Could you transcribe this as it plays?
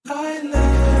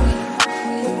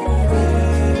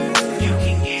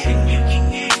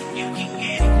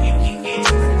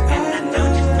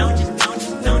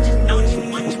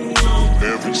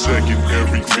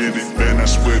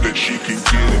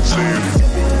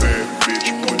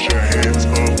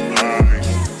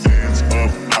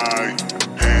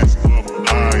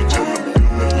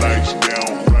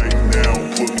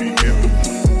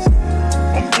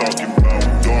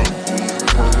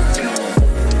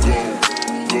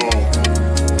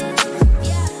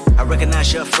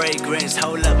What's your fragrance?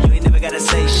 Hold up, you ain't never gotta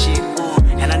say shit.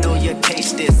 And I know you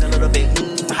taste this a little bit.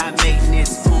 High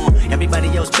maintenance. Everybody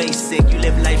else basic. You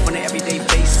live life on an everyday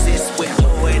basis with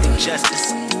poetic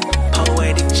justice.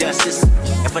 Poetic justice.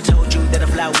 If I told you that a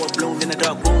flower bloomed in a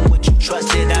dark room, would you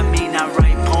trust it? I mean, I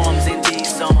write poems in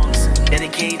these songs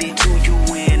dedicated to you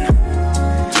when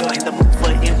you're in the mood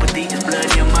for empathy. It's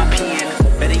blood in my pen.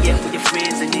 Better yet, with your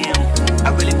friends and them. I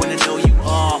really wanna know you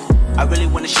all. I really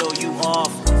wanna show you off.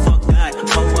 Fuck God,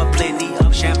 pour up plenty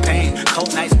of champagne.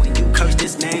 Cold nights when you curse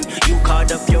this name. You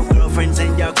called up your girlfriends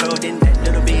and y'all curled in that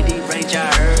little bitty range. I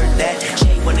heard that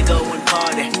she wanna go and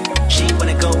party. She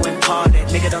wanna go and party.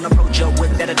 Nigga, don't approach her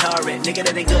with that Atari. Nigga,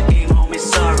 that ain't good game, homie,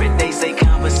 sorry. They say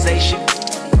conversation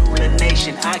rule a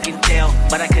nation. I can tell,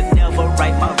 but I could never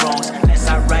right my wrongs unless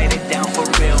I write it down for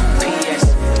real. P.S.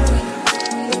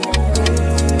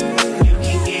 You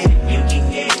can get it, you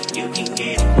can get it, you can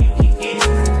get it.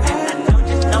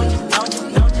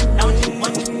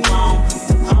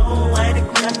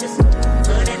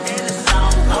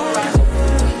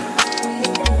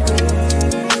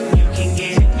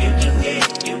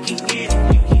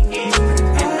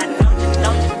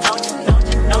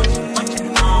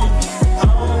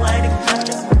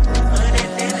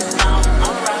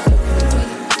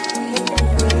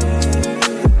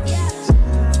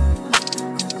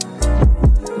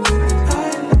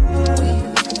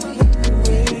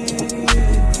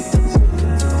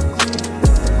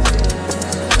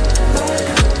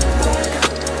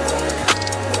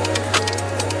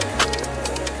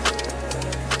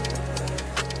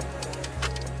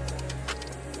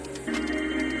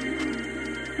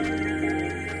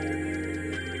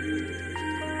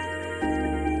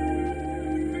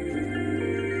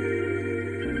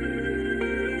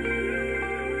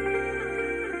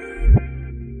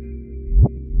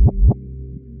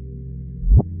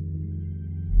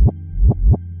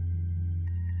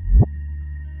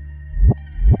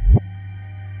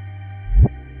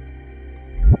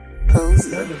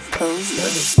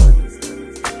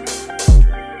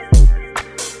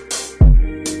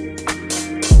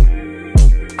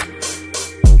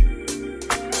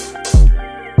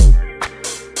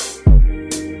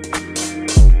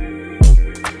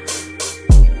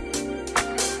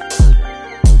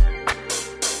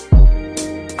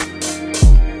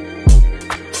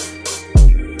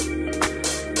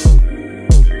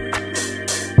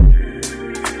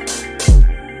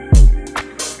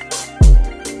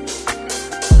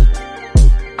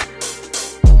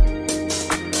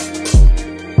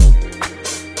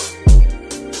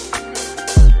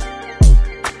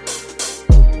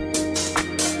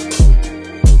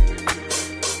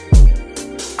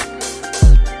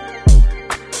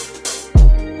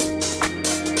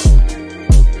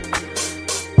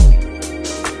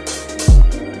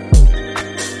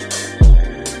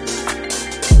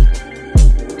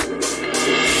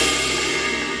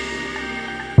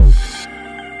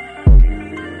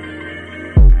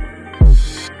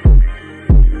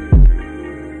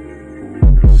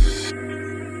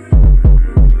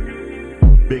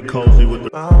 Cozy with the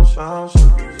bounce, bounce,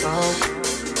 bounce,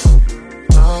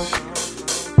 bounce,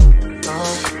 bounce,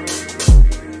 bounce,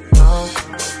 bounce,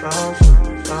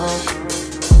 bounce, bounce,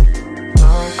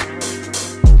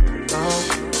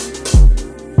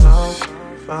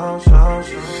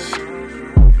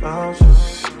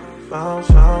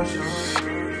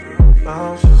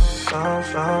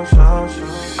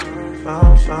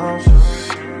 bounce,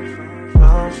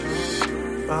 bounce,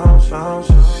 bounce, bounce,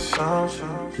 bounce,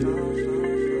 bounce,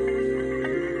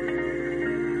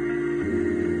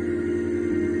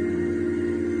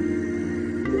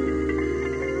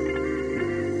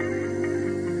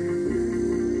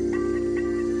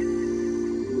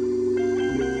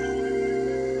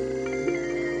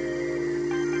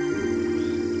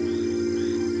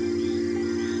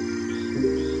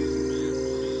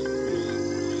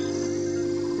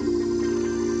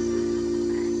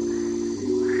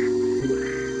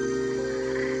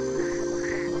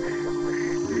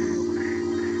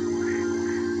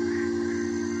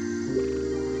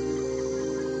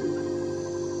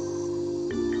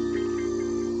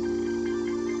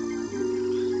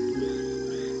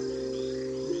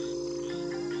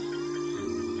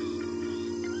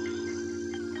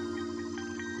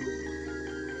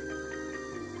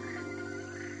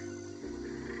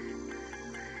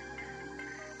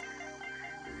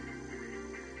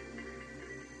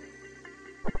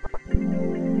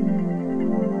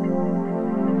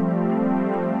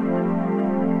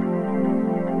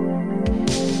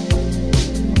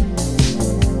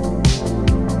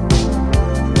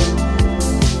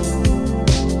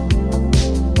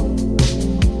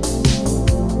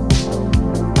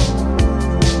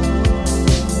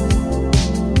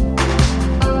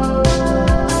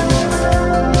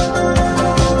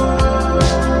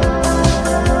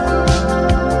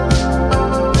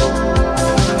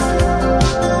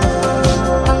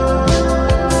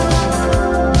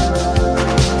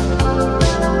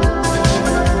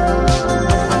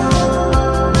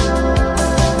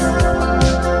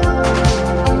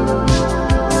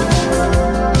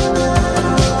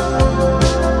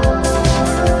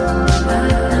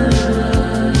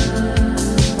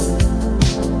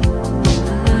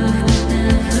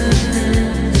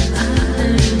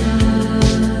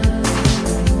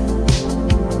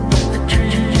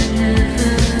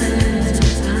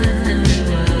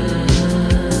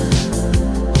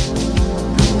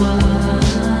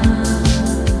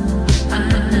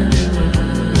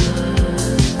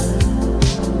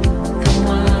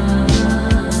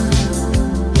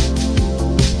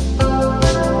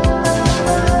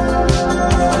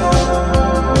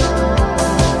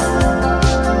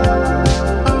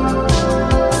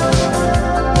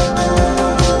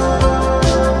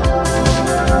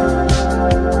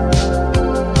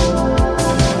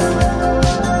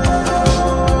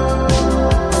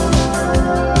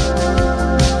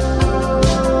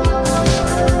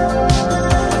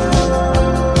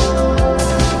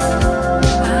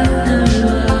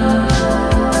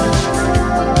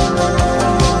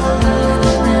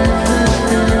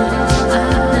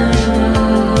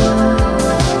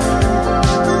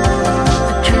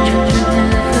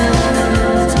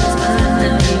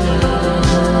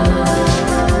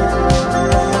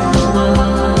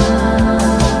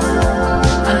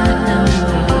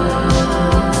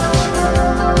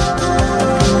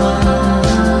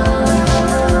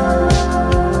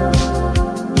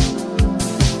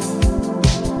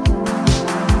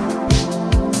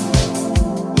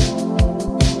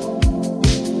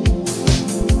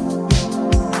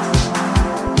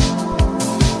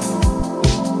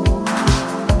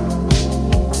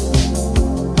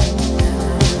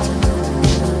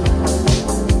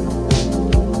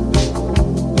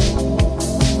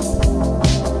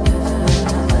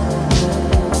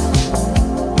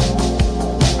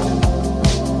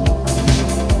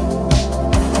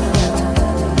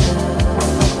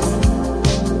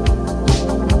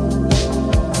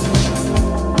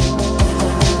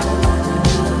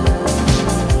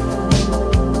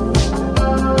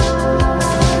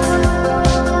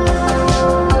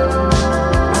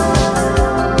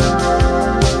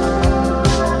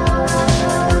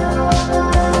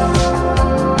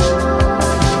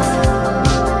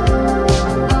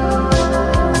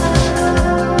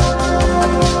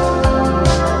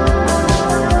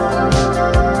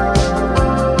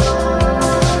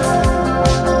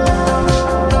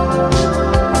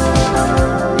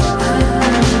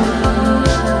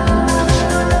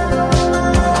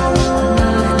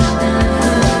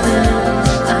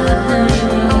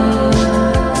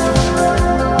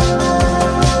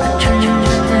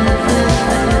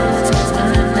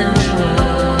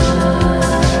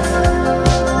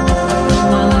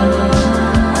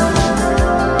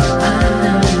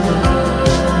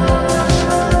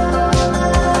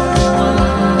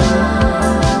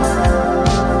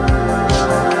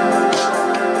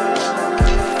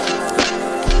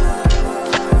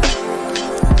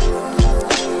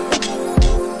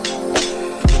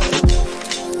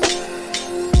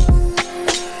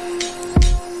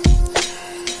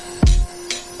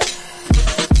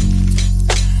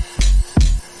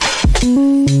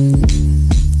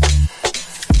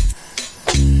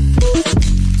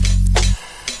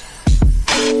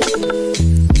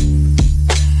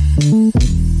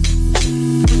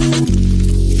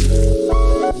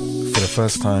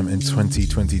 first time in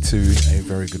 2022, a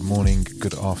very good morning,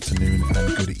 good afternoon,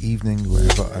 and good evening,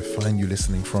 wherever I find you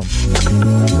listening from.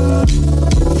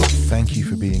 Thank you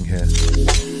for being here.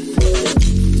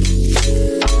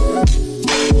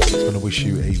 I want to wish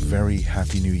you a very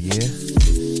happy new year.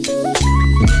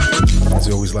 As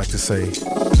I always like to say,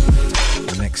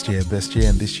 next year, best year,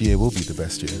 and this year will be the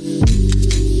best year.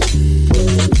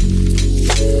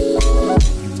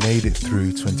 You made it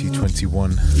through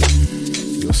 2021.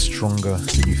 You're stronger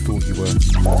than you thought you were.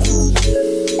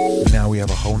 Now we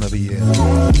have a whole nother year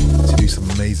to do some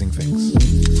amazing things.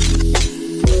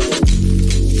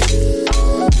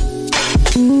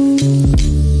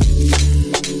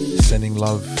 Sending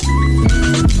love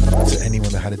to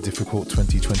anyone that had a difficult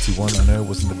 2021. I know it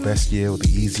wasn't the best year or the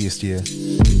easiest year,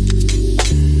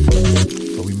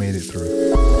 but we made it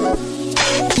through.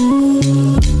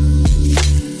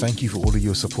 Thank you for all of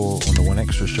your support on the One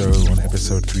Extra show on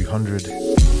episode 300.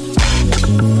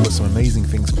 We've got some amazing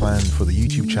things planned for the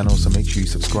YouTube channel, so make sure you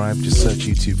subscribe. Just search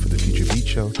YouTube for The Future Beat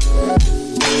Show.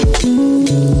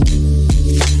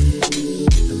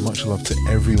 And much love to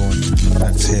everyone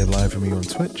that's here live with me on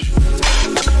Twitch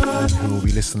and who will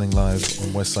be listening live on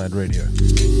Westside Radio.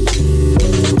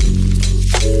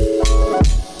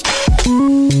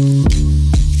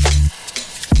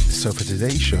 So for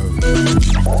today's show,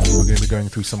 we're going to be going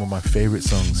through some of my favorite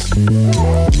songs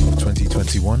of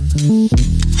 2021.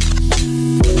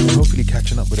 Hopefully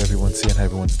catching up with everyone, seeing how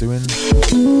everyone's doing.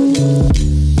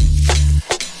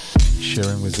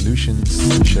 Sharing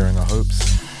resolutions, sharing our hopes.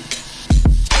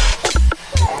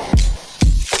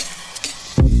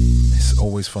 It's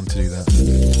always fun to do that.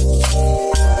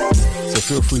 So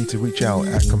feel free to reach out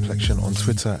at Complexion on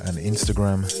Twitter and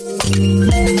Instagram.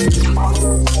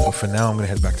 But for now, I'm going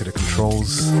to head back to the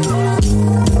controls.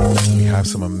 We have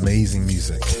some amazing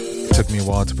music. It took me a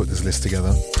while to put this list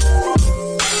together.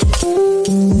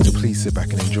 So please sit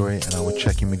back and enjoy it, and I will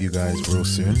check in with you guys real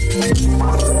soon.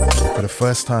 For the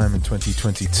first time in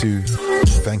 2022,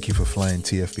 thank you for flying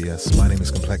TFBS. My name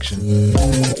is Complexion,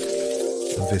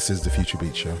 and this is The Future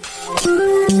Beat Show.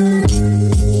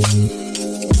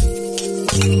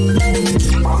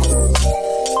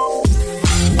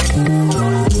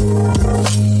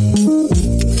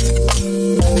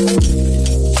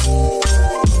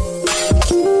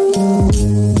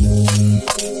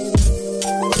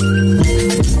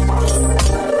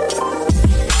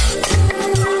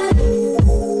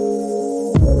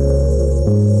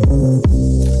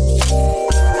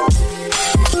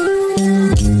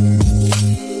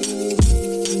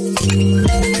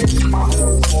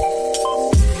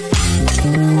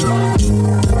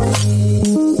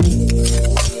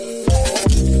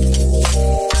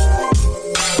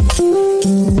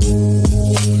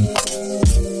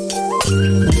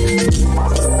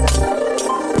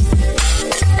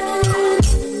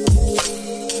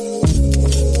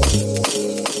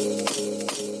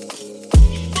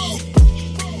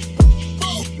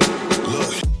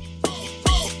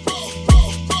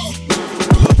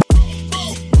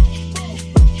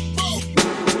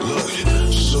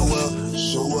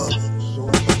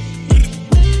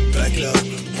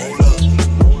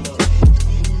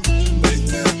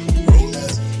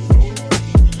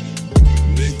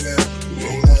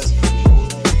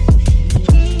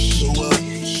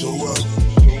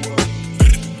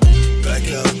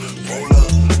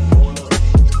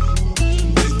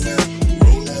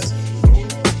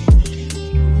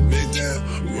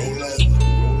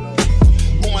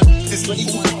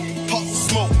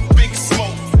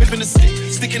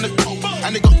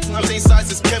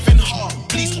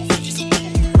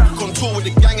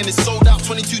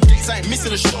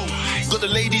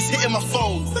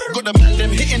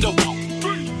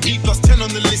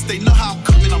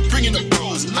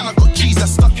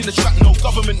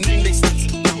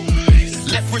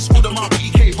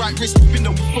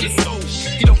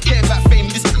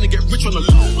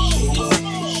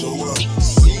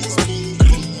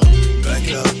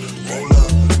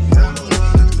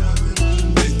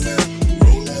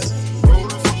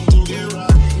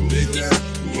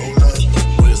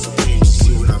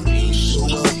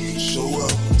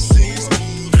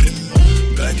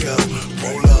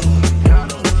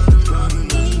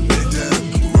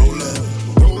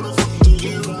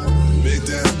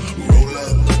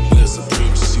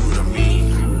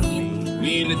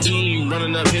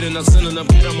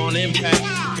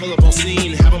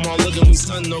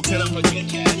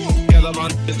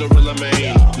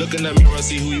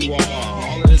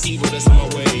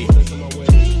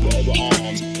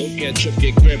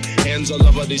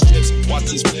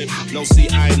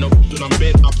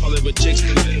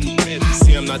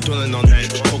 See, I'm not dwelling on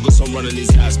that. Focus on running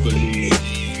these guys, believe.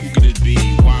 Who could it be?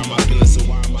 Why am I feeling so?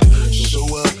 Why am I feeling so?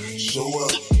 Show up, show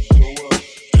up, show up.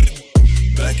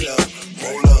 Back up,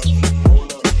 roll up, roll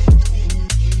up.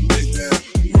 Big down,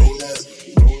 roll up,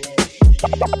 roll up.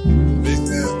 Big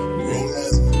down, roll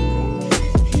up.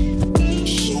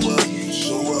 Show up,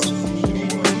 show up.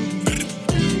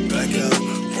 Back up,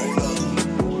 roll up.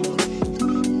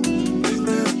 Big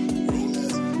down, roll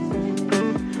up.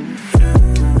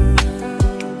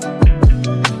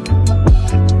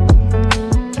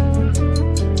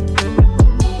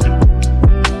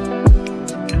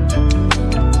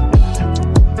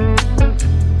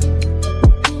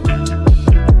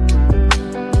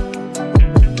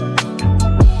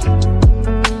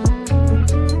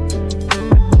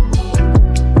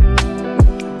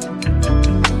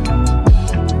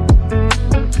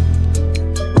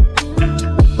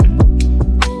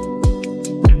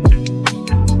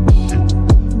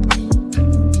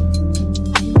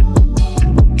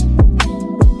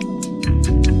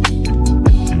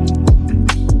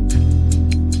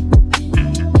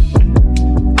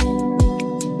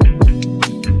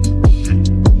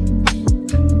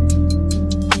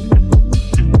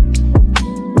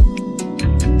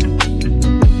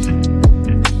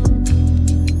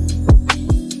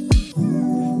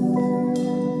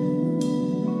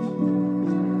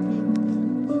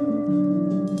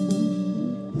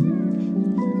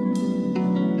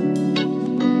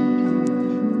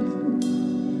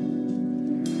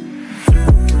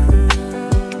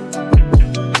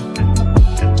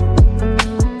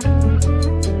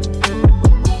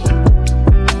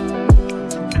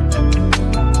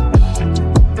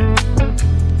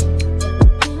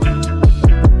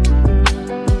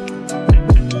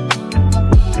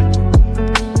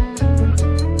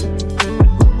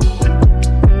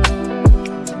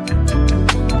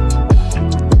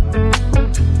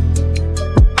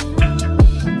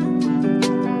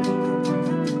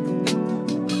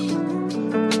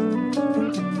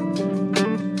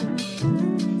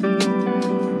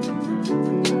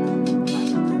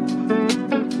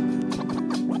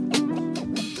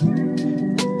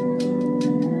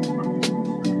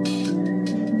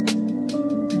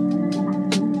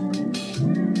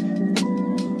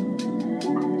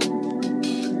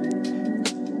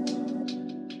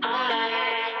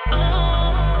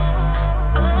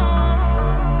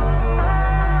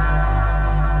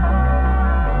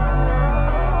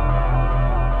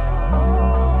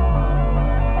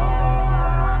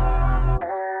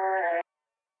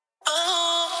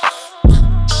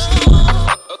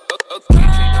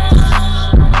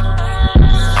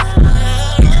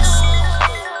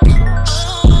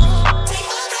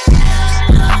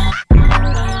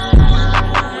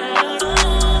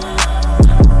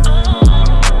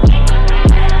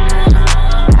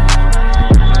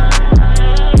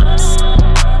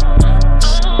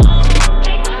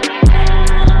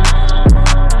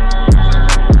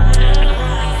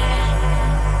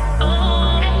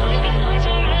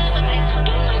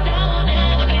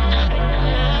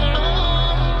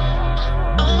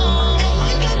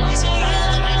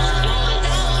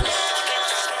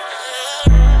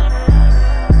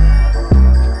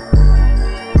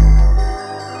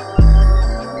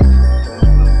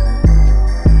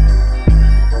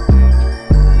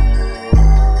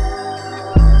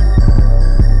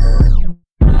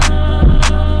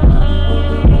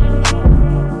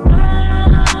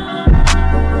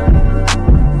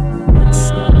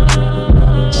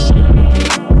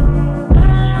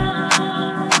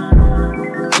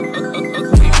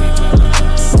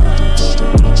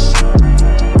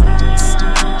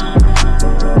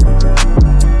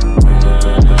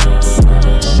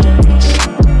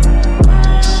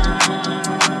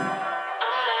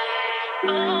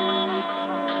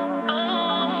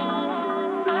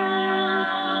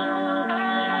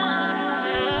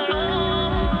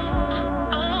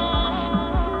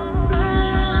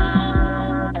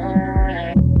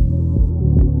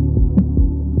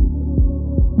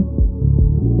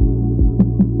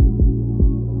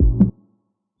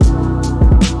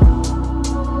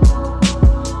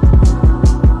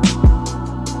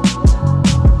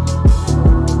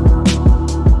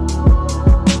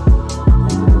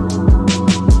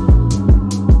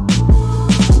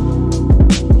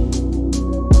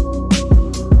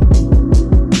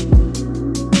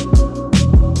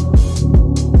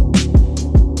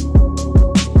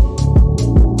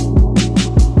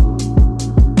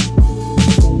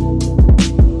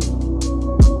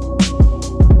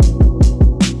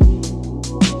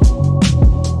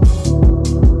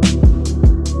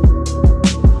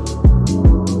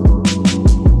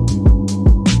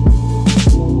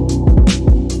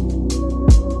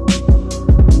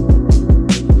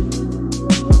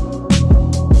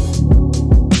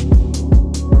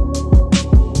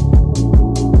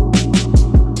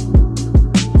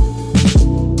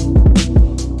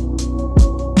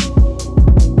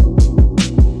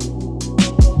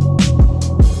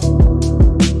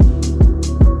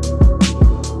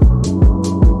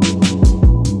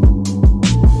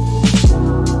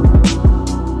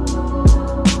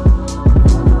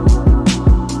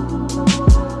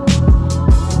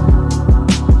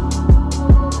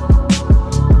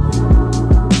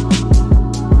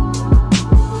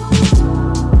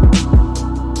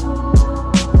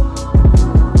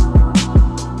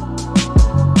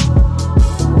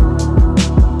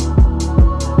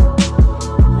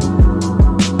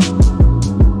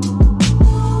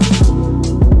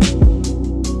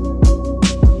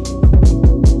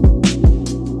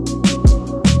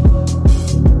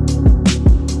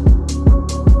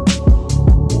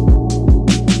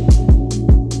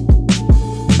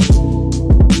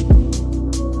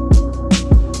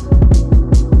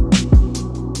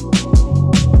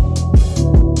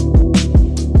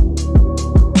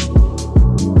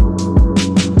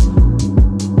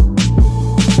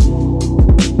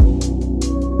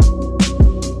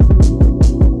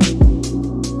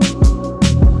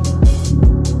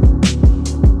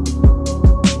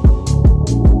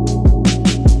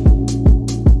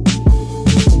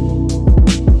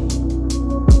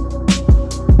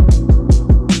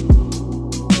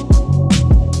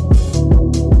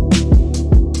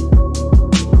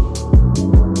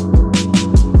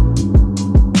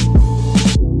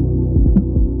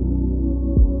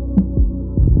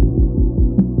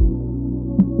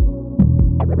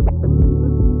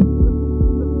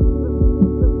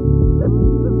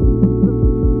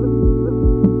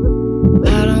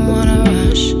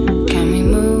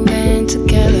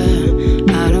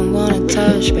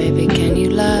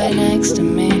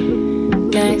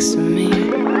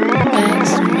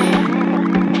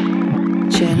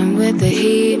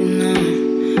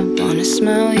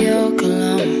 smell your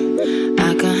cologne.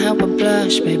 I can't help but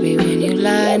blush, baby, when you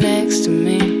lie next to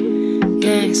me,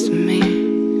 next to me,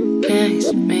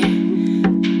 next to me.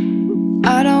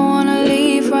 I don't wanna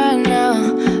leave right now.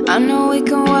 I know we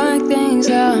can work things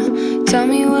out. Tell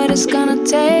me what it's gonna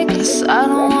take us. I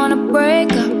don't wanna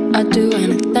break up. I'd do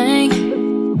anything.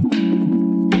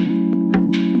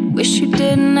 Wish you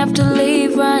didn't have to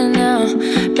leave right now.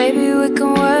 Baby, we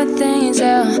can work things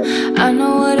out. I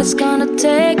know what it's gonna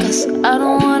take us. I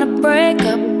don't wanna break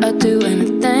up. I'd do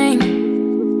anything.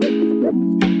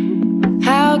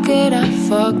 How could I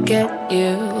forget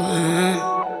you?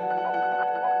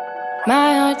 My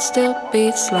heart still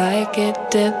beats like it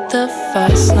did the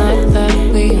first night that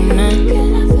we met.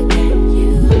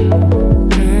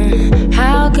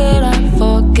 How could I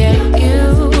forget you?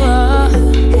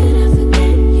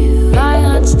 My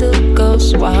heart still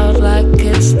goes wild like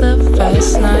it's the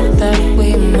first night that we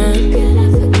met.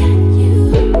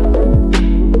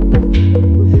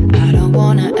 I don't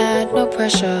wanna add no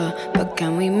pressure, but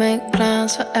can we make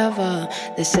plans forever?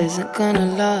 This isn't gonna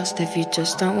last if you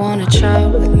just don't wanna try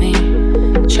with me.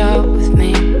 Try with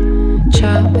me,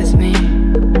 try with me.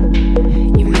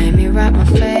 You made me write my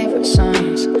favorite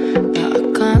songs, but I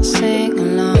can't sing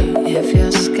along if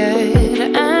you're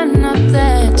scared and not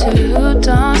there to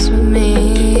dance with me.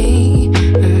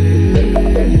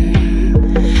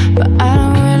 But I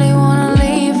don't really wanna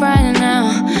leave right now.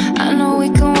 I know we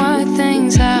can work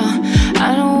things out.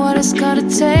 I know what it's gonna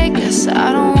take us.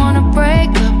 I don't wanna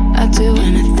break up. I'd do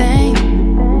anything.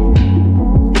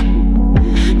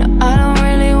 No, I don't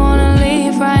really wanna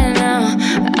leave right now.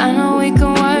 I know we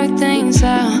can work things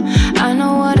out. I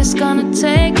know what it's gonna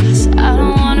take us. I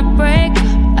don't wanna break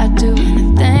up. I'd do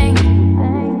anything.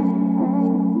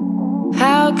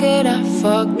 How could I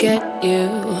forget you?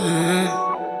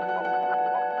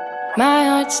 My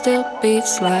heart still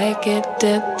beats like it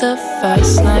did the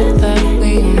first night that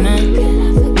we met.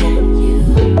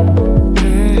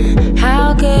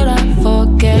 How could I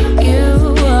forget you?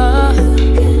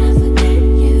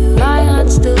 My heart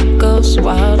still goes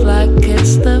wild like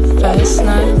it's the first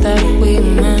night that we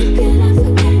met.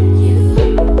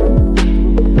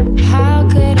 How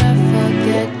could I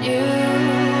forget you?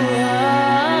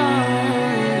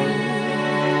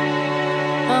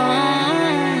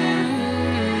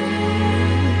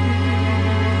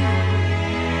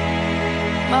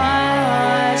 My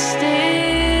heart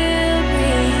still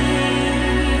beats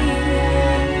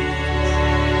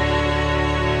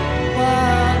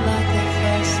wild like the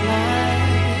first night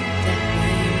that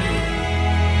we met.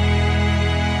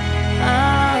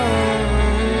 Oh.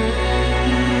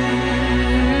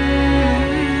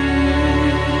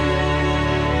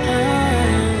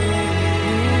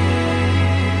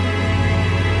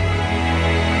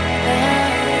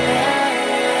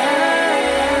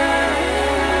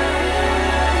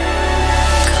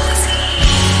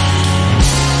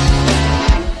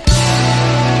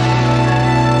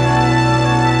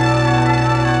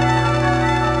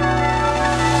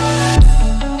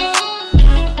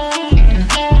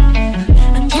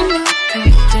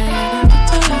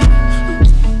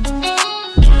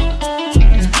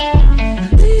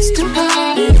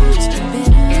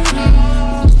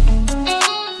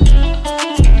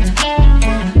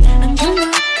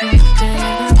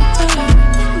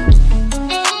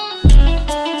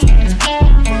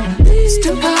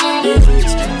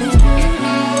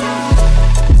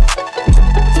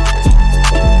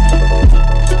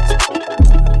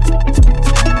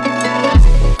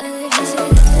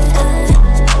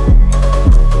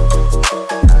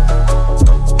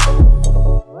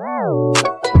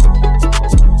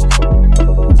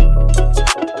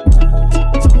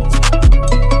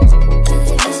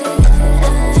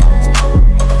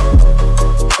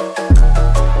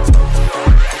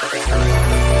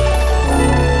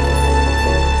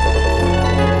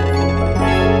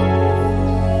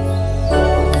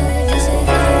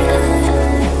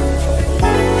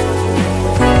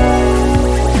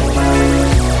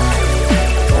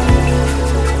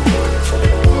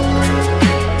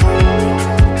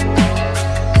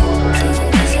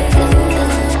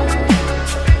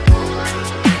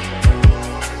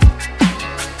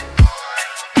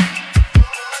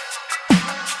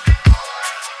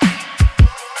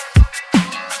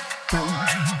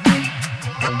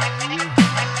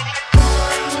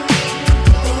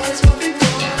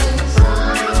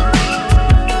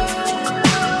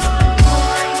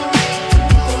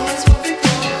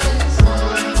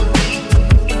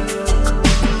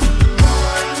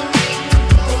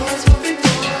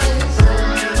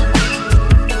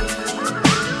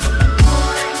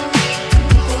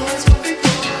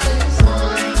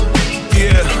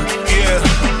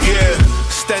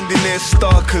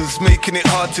 stalkers, making it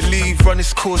hard to leave. Run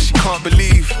its course, you can't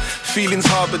believe. Feelings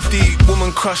harbor deep,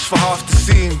 woman crushed for half the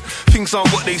seam. Things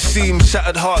aren't what they seem,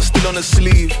 shattered heart still on her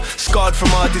sleeve. Scarred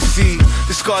from our deceit,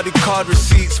 discarded card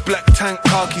receipts. Black tank,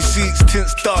 khaki seats,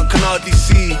 tints dark, can hardly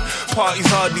see. Parties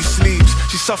hardly sleeps,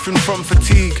 she's suffering from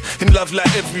fatigue. In love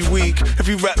like every week,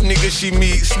 every rap nigga she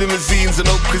meets. Limousines and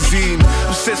haute cuisine,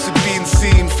 obsessed with being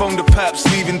seen. Phone the paps,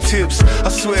 leaving tips. I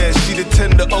swear she'd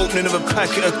attend the opening of a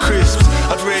packet of crisps.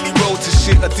 I'd rarely roll to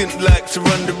shit, I didn't like to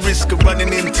run the risk of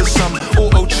running into some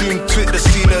auto-tune twit that's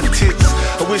seen her tits.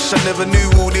 I wish I never knew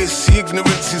all this,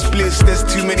 ignorance is bliss. There's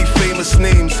too many famous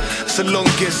names, it's a long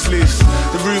guest list.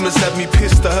 The rumours had me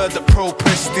pissed, I heard that Pro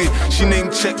pressed it. She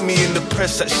name-checked me in the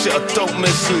press, that shit I don't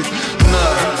mess with,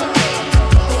 nah.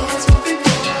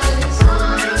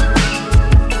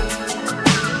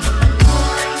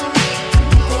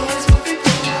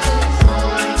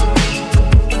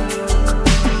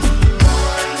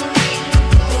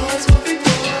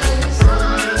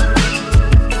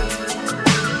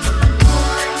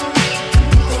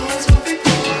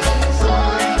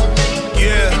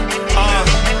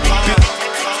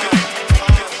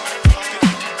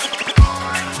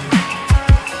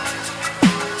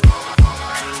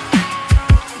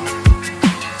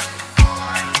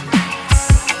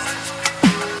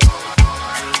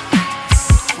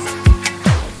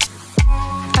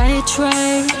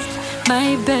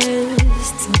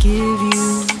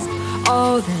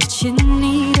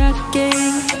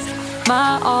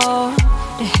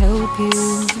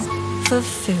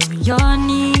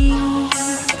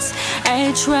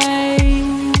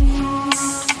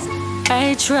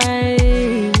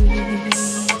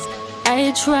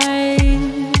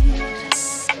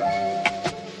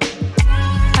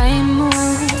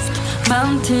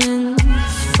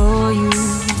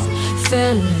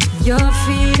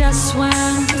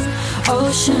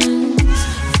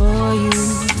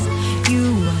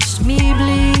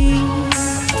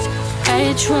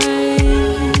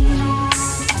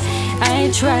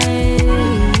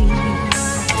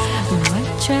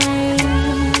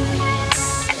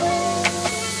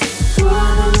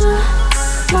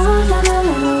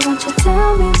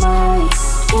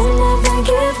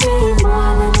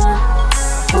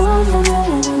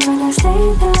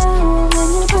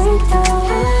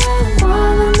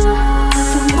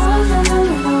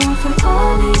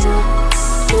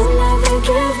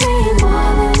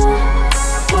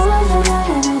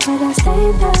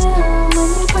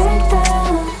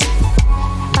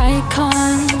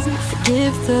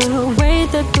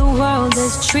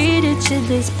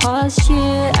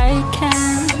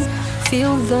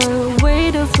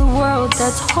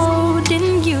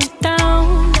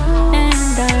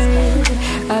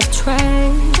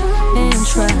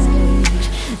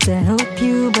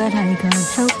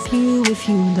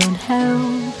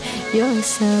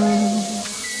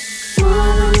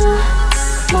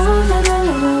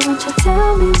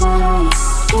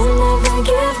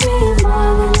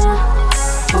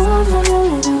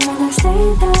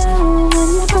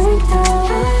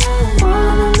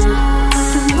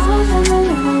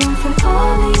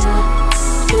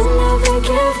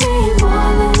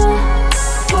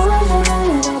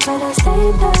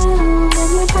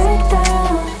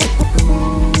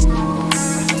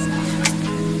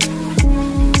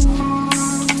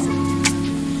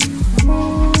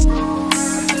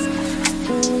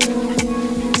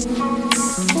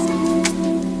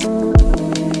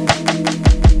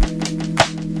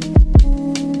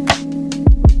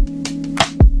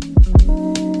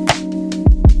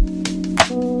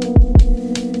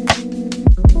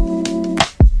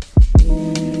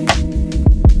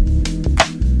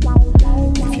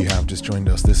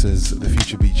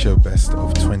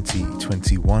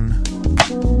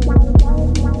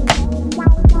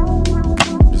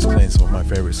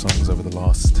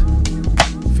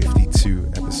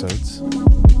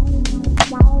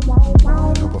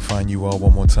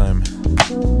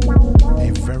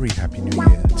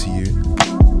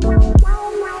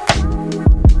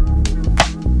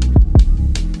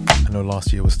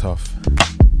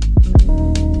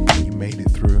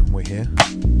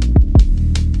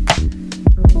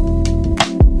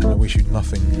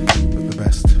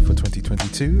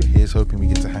 Here's hoping we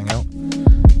get to hang out.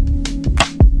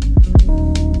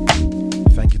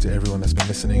 Thank you to everyone that's been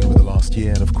listening over the last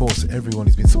year, and of course everyone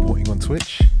who's been supporting on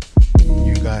Twitch.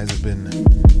 You guys have been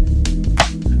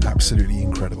absolutely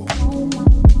incredible.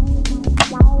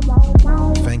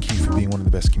 Thank you for being one of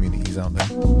the best communities out there.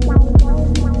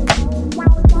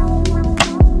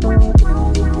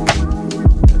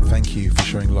 And thank you for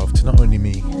showing love to not only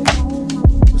me,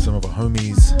 but some of our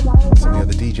homies, some of the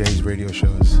other DJs, radio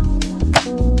shows.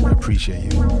 I appreciate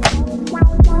appreciate you.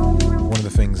 One of the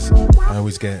things I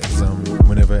always get is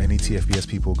whenever any TFBS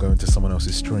people go into someone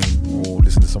else's stream or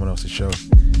listen to someone else's show,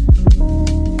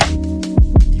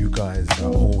 you guys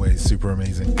are always super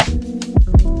amazing.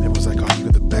 Everyone's like, oh, you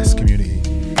got the best community.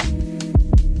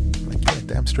 I'm like, yeah,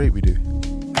 damn straight we do.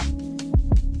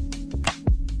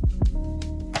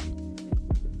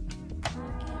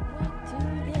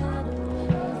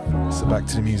 So back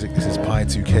to the music. This is Pi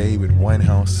 2K with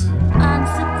Winehouse.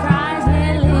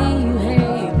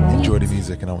 Enjoy the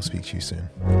music and I will speak to you soon.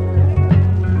 We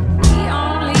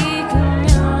only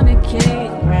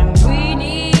communicate when we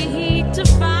need to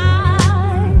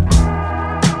fight,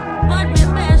 but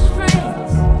we're best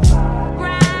friends,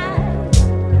 right?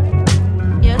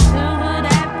 You're so good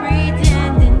at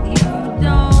pretending you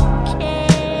don't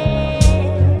care.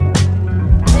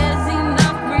 There's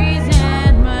enough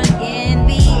resentment in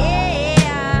the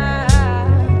air.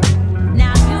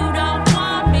 Now you don't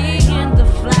want me in the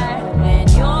flat when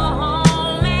you're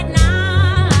home at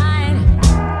night,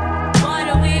 but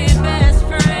we're best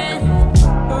friends,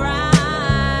 right?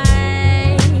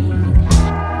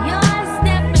 You're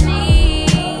Stephanie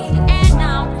and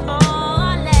I'm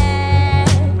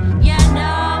Paulette. You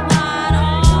know what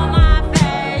all my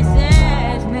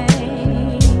faces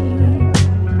mean,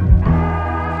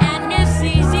 and it's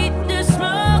easy to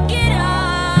smoke it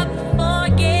up,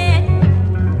 forget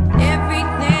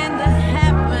everything that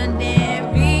happened in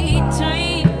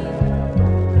between.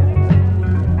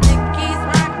 Nicky's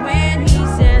right when he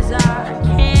says I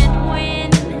can't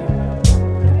win,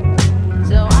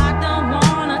 so I don't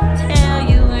wanna tell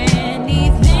you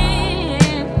anything.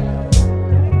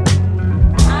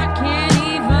 I can't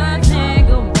even think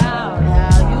about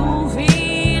how you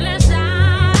feel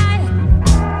inside,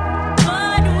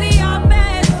 but we are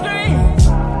best friends,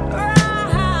 right?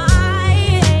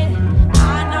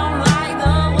 I don't like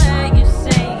the way you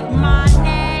say my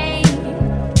name.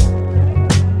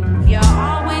 You're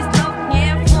always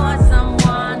looking for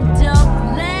someone to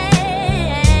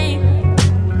blame.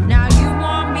 Now you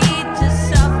want me to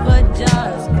suffer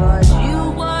just 'cause you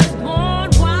was born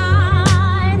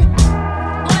wide,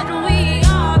 but we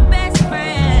are best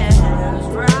friends,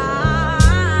 right?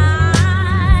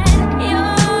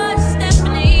 You're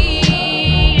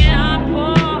Stephanie and I'm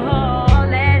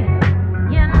Paulette,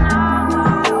 you know.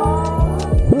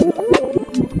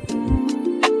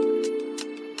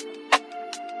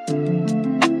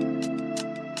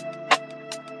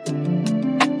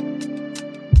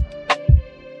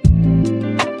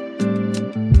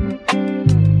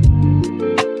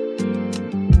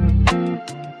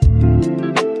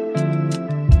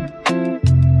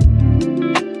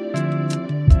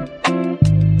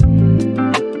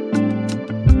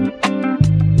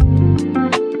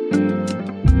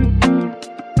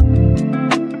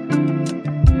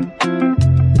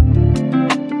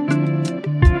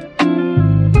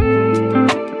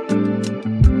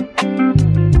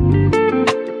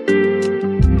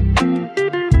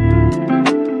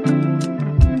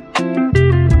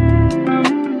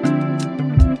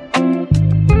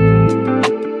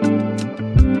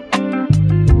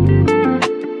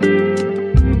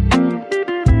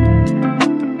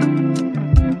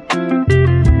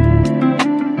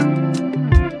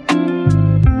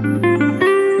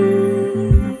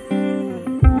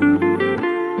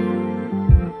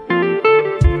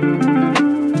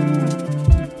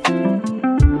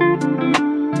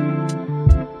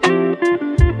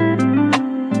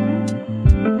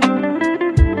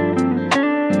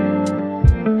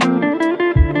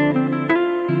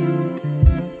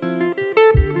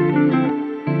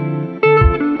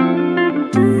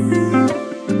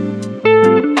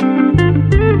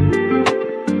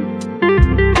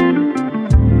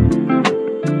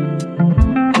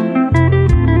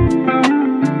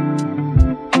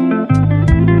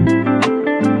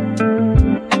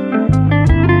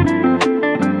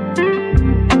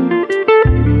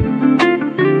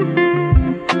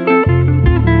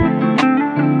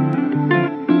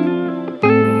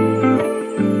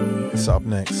 So up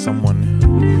next, someone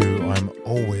who I'm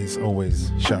always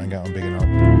shouting out and bigging up.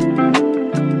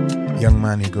 Young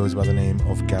man who goes by the name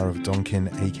of Gareth Donkin,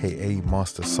 aka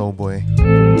Master Soulboy.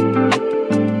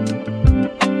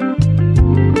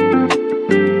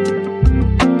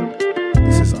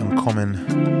 This is Uncommon,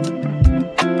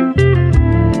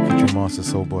 featuring Master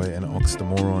Soulboy and Ox the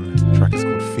Moron. The track is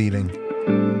called Feeling.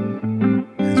 And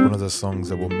it's one of those songs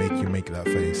that will make you make that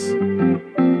face.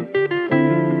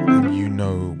 And you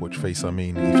know which face I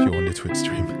mean if you're on the Twitch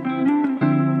stream.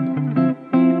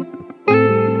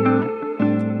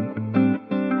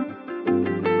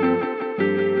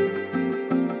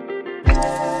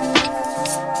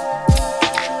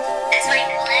 That's what you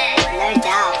play.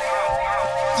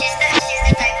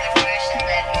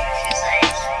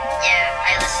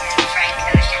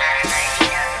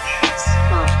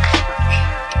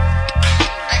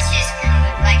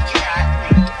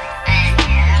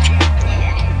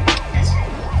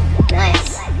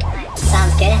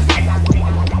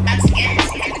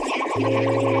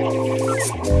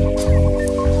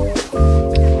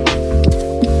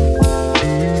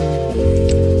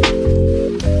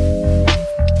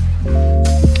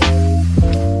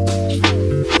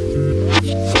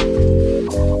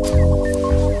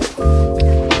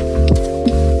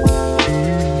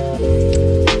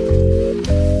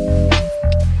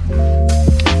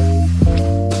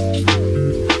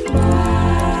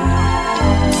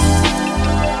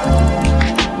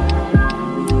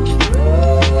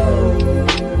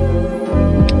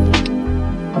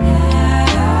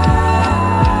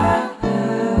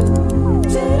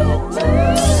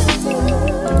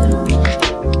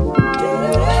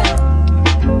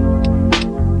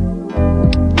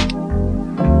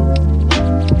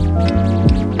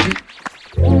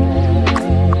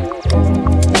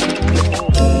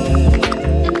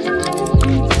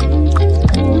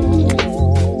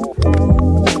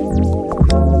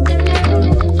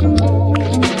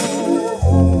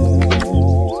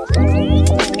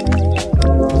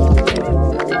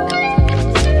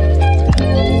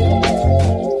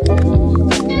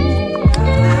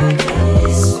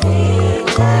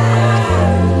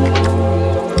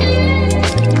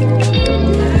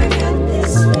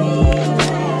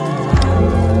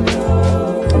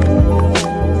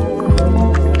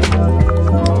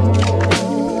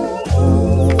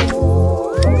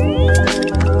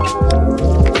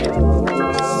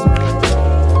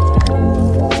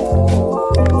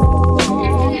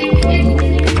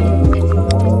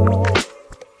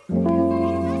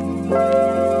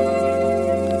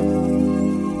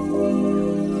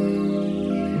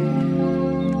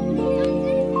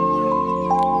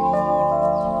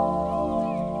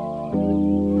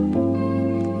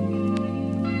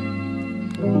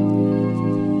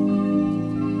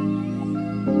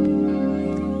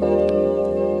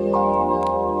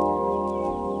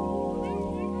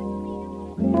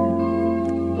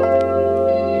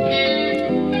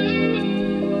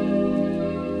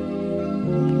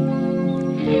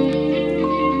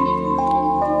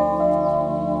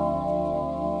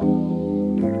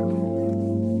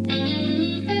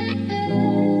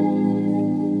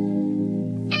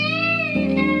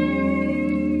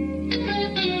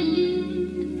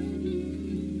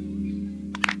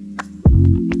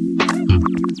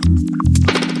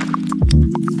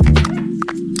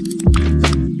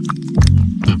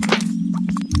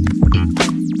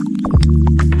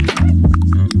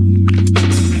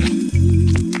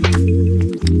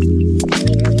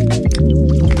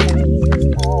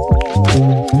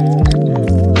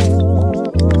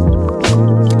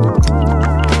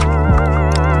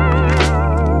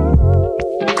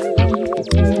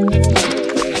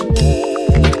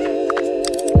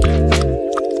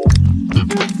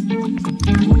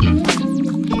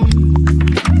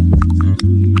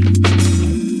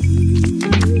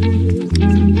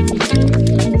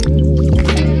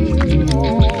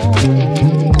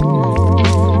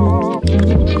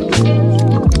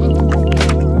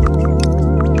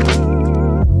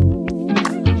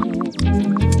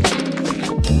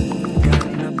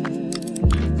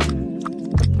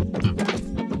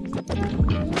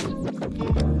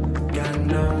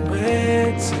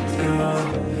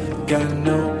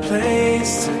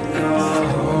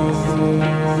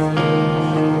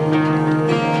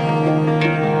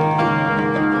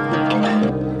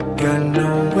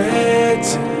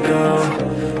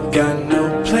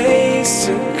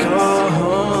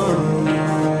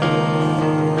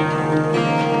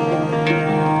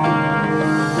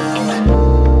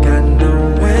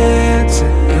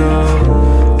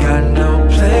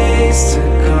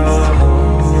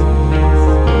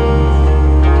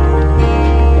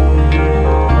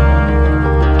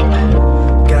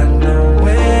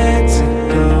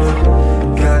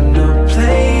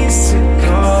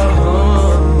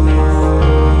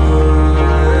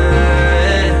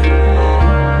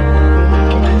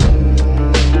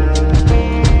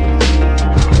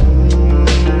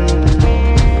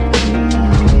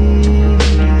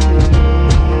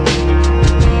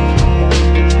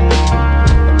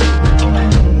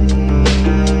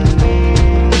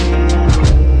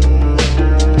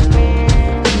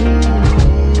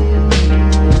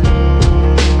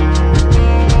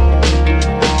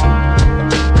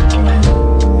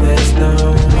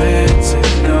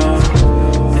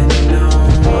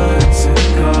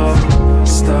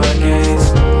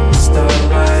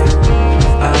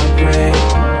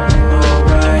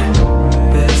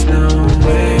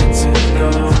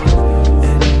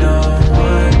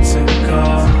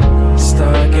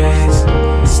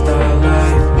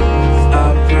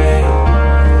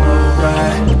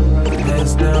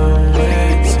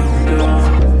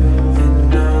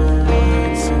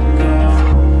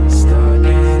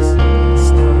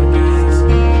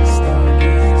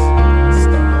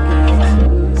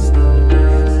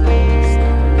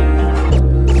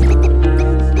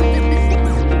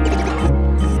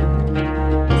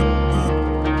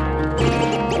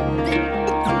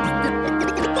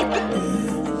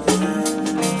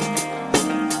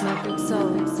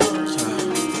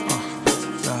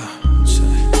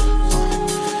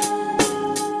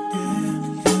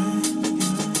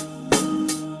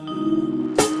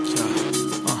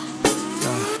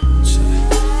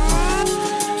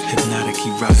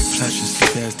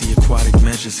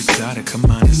 pleasures. Exotic, her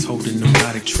mind is holding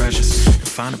neurotic treasures.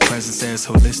 Define a presence as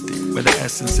holistic, whether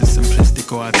essence is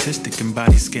simplistic or artistic.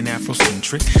 Embody skin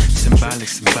Afrocentric, symbolic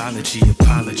symbology,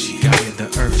 apology. Gaia, the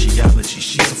earth, geology.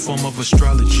 She's a form of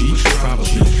astrology,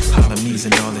 probably. Holomies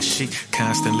and all this shit,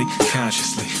 constantly,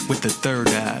 consciously. With the third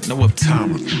eye, no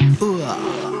optometry.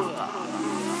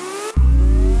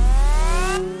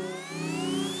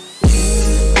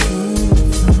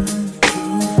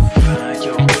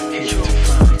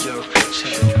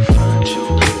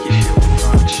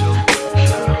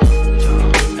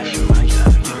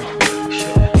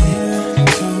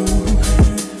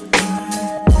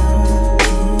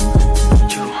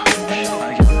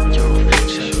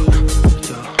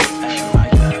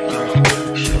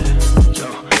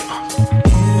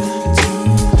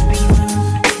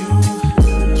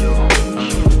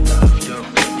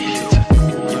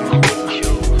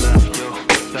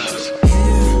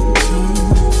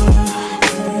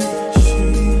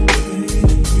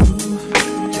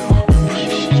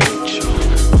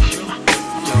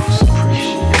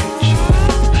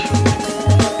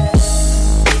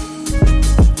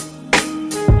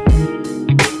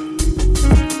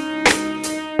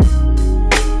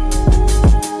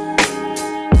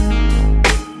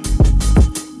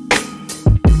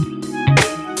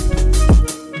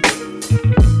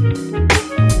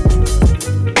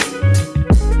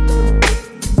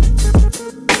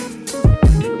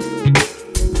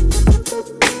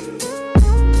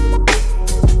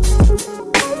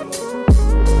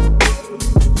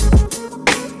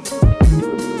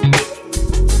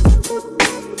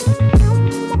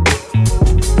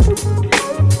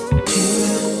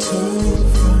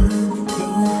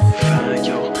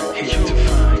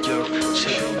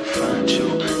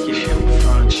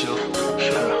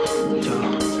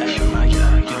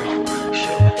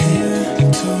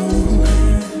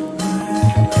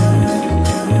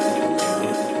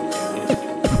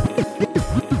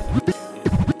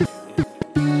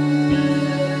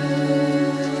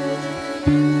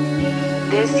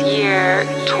 This year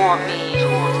taught me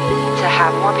to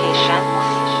have more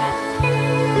patience.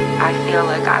 I feel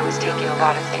like I was taking a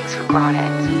lot of things for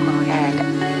granted,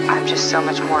 and I'm just so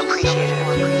much more appreciative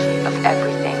of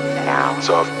everything now.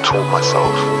 So I've taught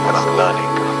myself, and I'm learning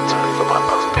to move at my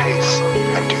own pace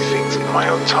and do things in my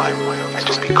own time and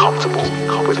just be comfortable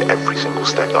with every single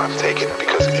step that I'm taking,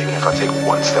 because even if I take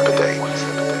one step a day,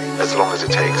 as long as it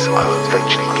takes, I'll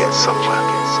eventually get somewhere.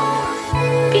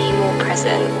 Be more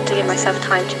present, to give myself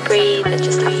time to breathe and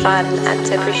just have fun and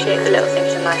to appreciate the little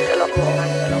things in life a lot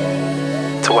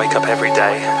more. To wake up every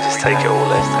day, just take it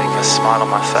all in, a smile on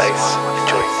my face,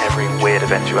 enjoying every weird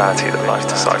eventuality that life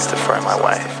decides to throw my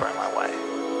way.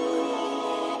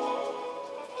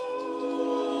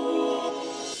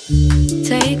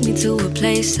 Take me to a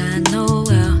place I know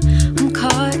well. I'm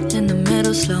caught in the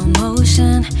middle, slow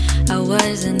motion. I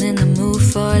wasn't in the mood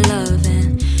for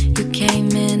loving. You came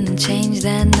in and changed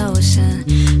that notion.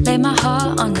 Laid my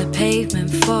heart on the pavement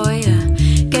for you.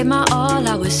 Gave my all,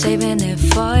 I was saving it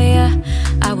for you.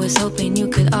 I was hoping you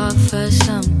could offer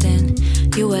something.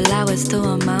 You allow us to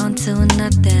amount to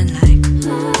nothing like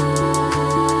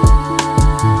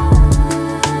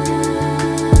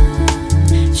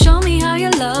show me how you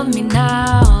love me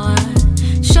now.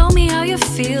 Show me how you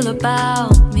feel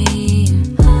about me.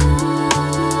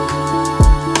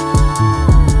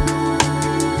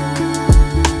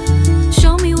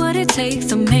 Show me what it takes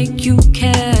to make you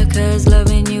care, 'cause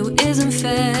loving you isn't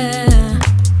fair.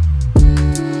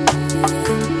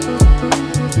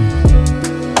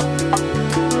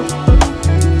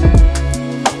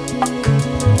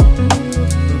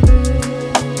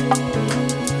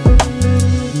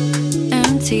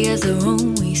 Empty as the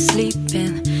room we sleep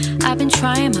in. I've been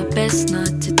trying my best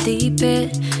not to deep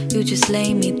it. You just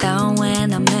lay me down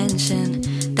when I mention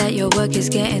that your work is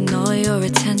getting all your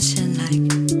attention.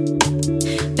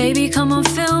 Like, baby, come on,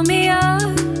 fill me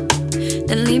up,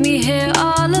 then leave me here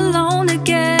all alone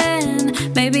again.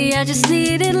 Maybe I just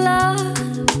needed love.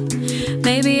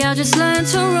 Maybe I'll just learn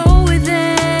to roll with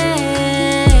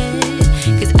it.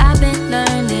 'Cause I've been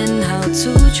learning how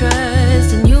to trust,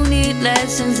 and you need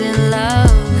lessons in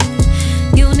love.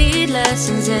 You need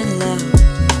lessons in love.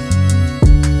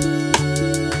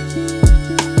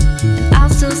 And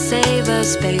I'll still save a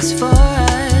space for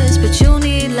us, but you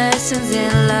need lessons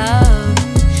in love.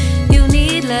 You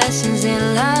need lessons in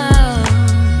love.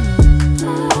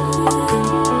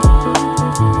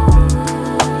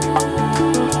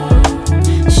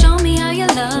 Show me how you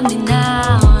love me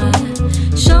now.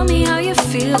 Show me how you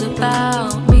feel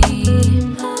about me.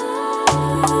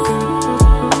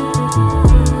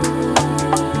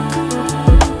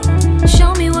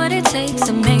 Show me what it takes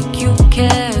to make you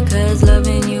care, 'cause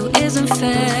loving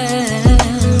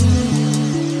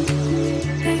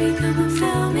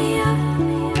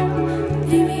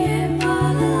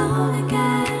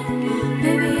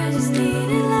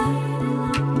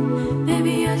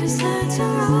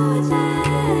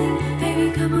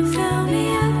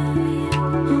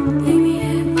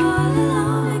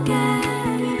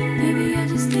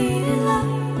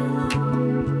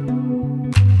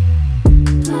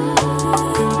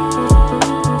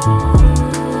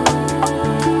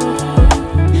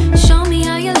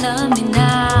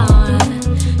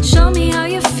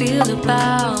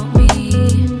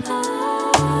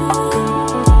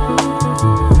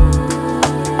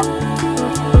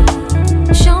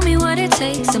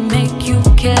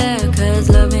care, 'cause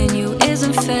loving you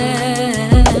isn't fair.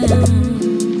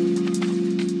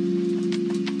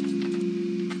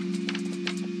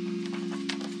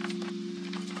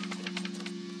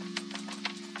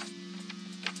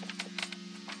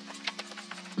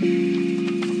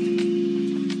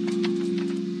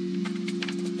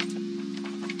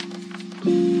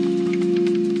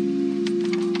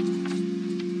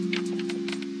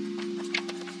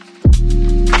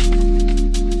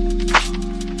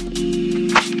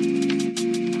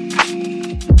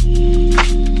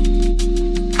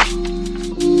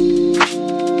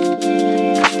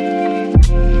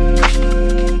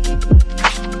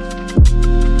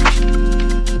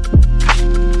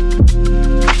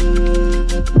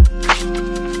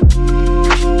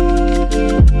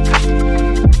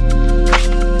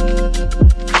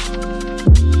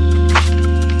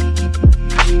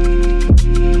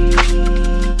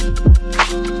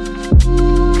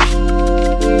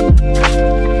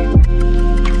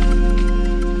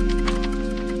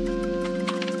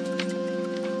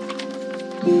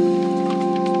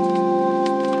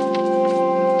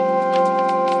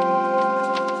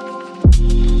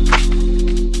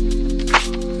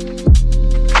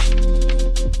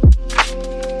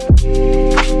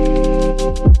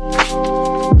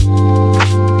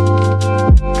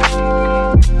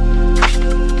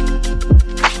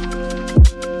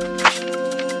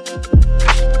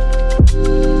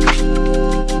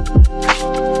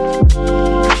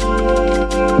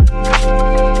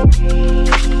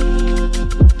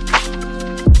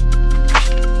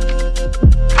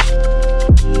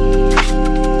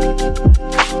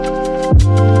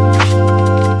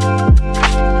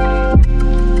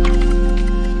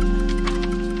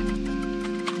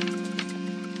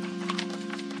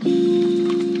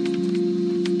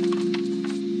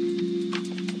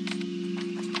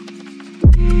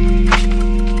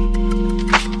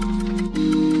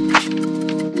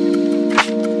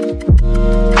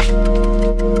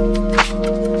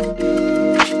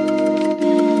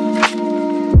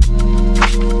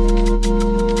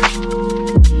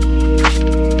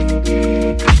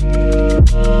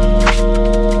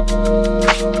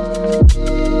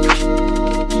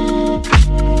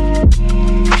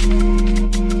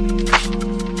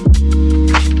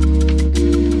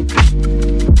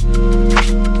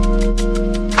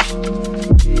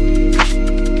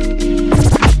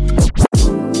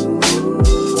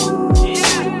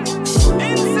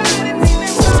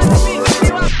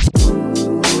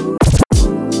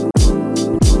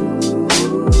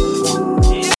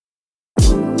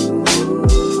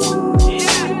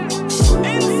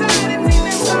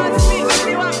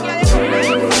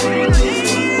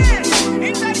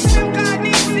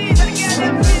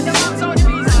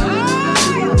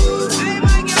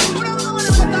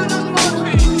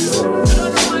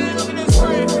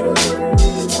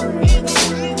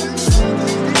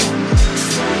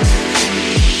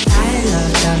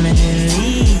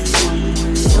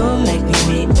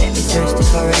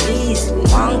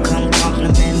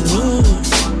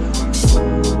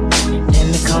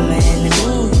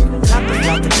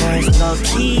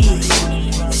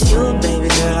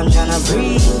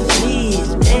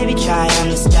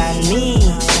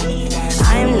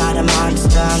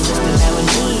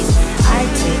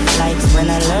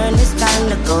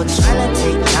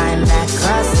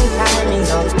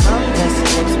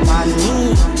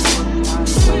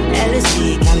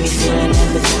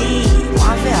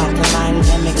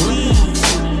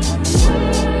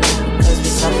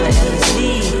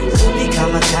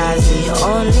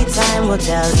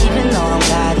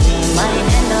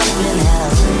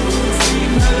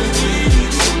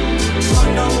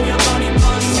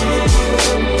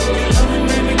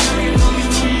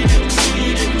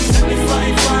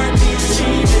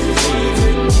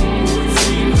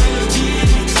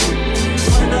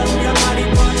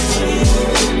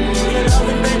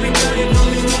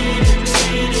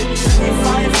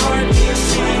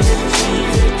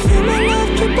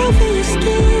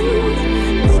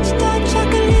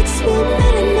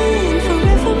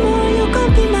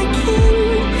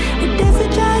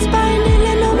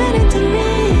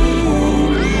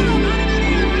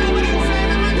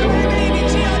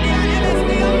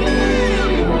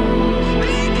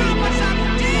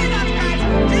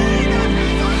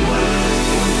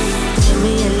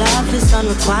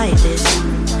 unrequited.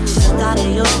 The thought of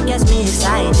you gets me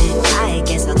excited. I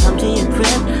guess I'll come to your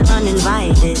crib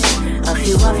uninvited. A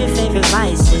few of your favorite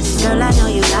vices, girl, I know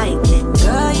you like it.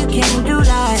 Girl, you can't do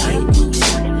like you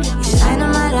light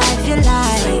of my life, you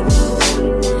like.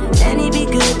 Then he be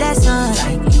good, that's on.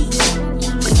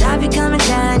 But I be coming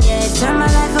down, yeah. Turn my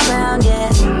life around, yeah.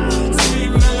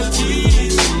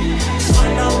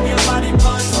 Wind up your body,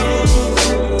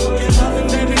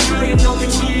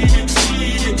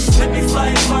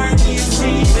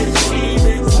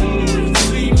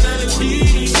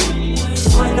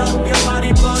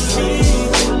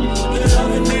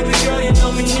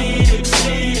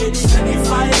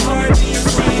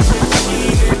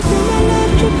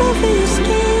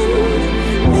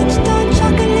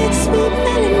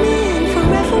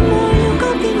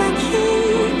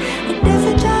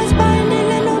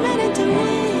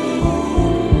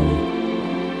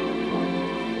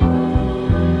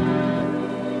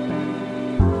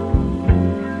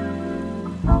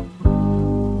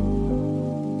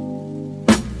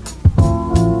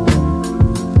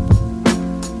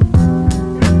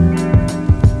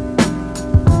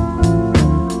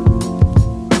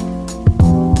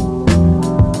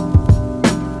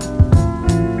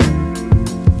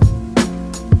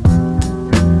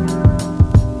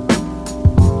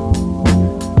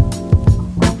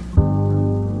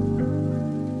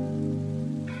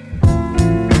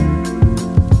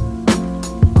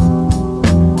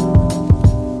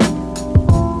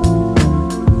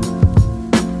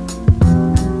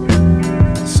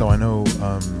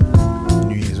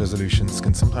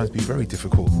 very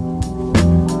difficult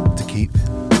to keep,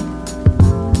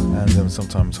 and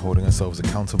sometimes holding ourselves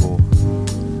accountable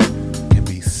can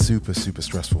be super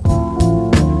stressful.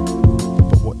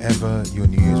 But whatever your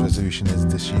New Year's resolution is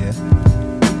this year,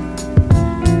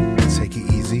 take it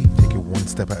easy, take it one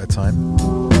step at a time,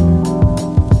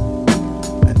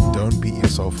 and don't beat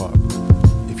yourself up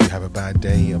if you have a bad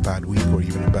day, a bad week, or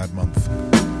even a bad month.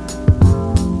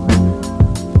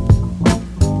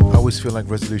 I always feel like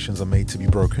resolutions are made to be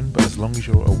broken, but as long as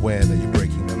you're aware that you're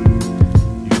breaking them,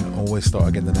 you can always start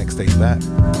again the next day. That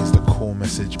is the core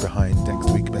message behind Next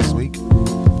Week, Best Week. Just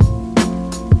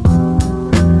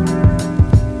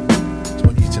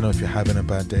want you to know if you're having a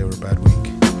bad day or a bad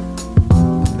week,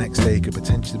 the next day could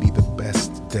potentially be the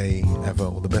best day ever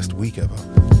or the best week ever.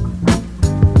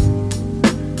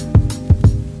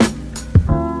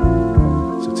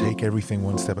 So take everything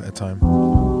one step at a time.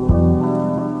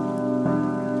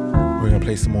 We're going to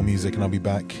play some more music and I'll be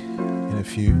back in a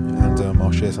few, and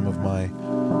I'll share some of my, I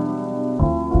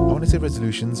want to say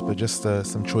resolutions, but just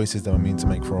some choices that I mean to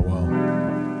make for a while.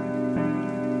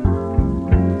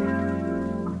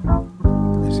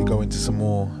 As we go into some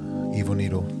more Evil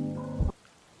Needle.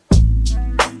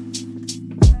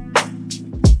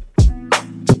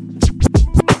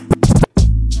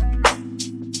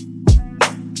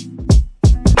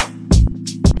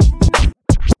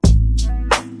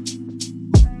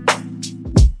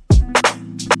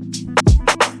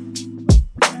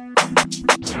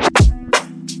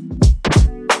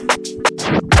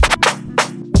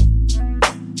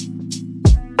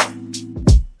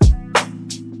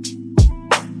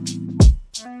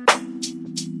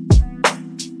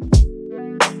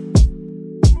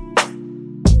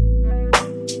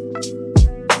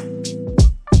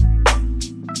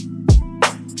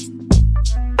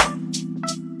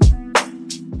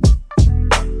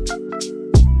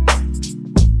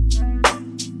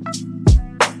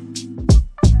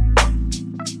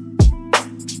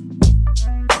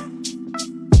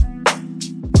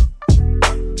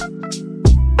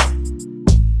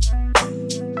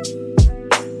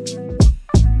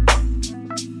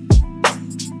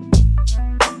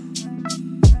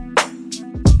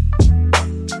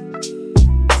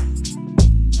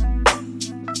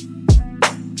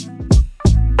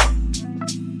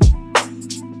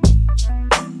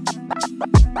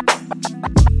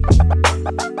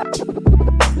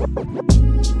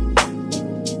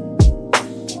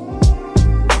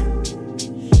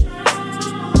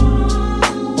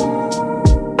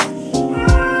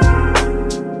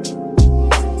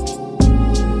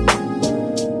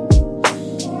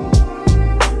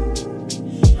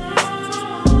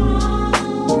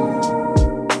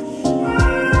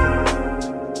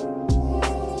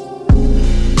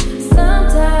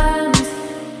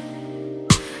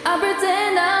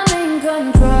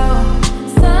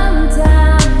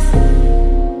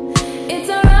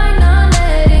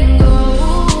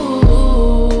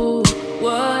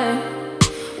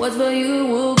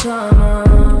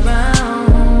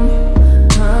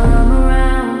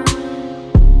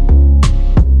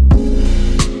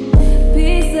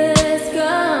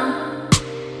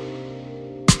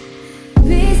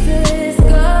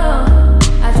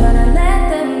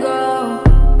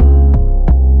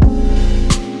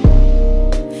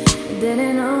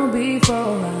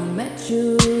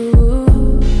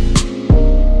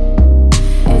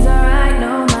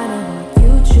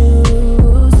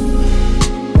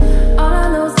 All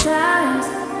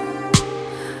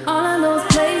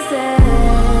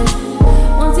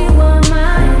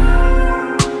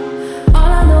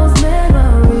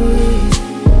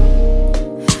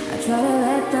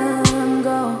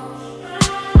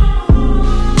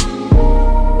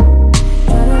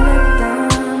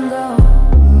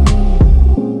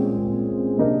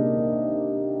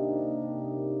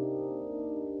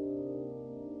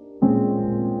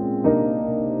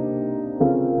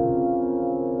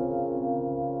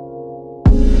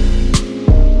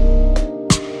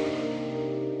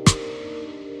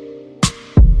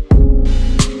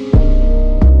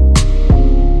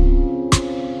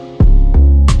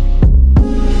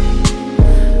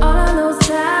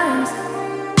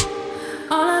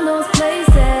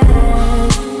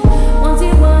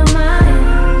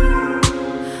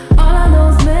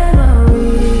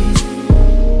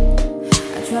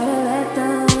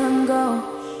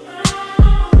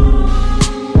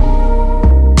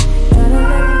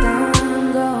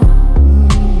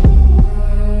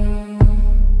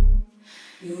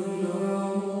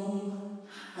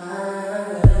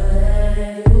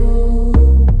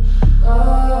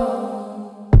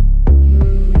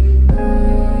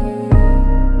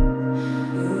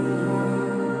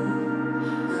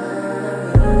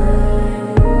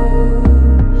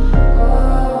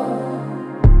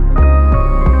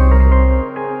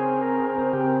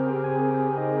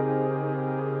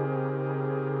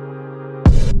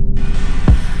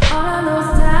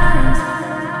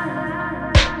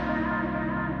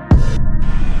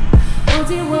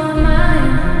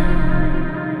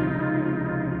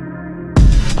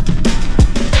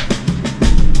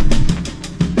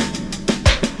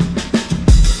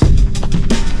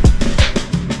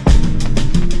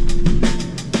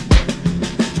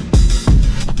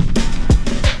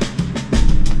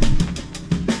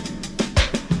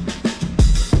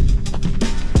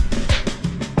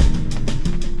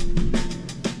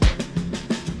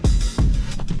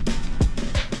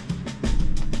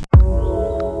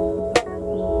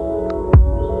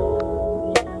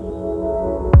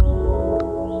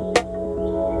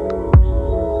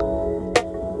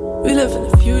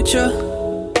future,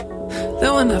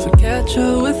 then we'll never catch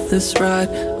up with this ride.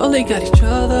 Only got each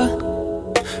other.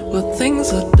 When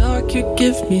things are dark, you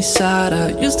give me side.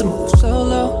 I used to move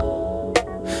solo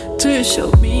till you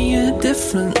showed me a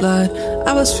different light.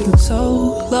 I was feeling so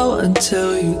low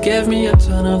until you gave me a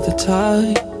turn of the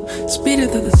tide. Speeding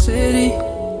through the city,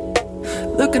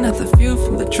 looking at the view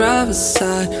from the driver's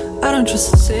side. I don't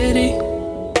trust the city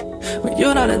when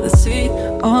you're not in the seat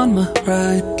on my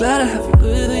ride. Glad I have you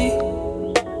with me,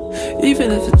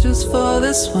 even if it's just for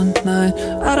this one night.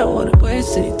 I don't wanna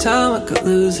waste any time, I could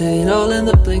lose it all in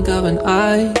the blink of an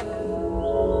eye.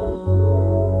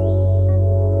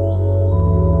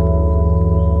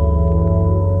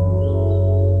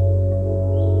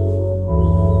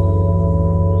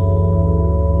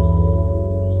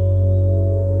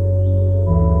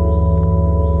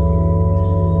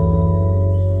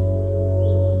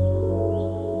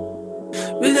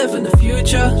 We live in the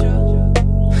future,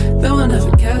 then we'll never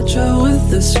catch up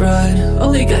with this ride.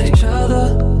 Only got each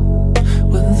other.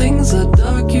 When things are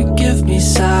dark, you give me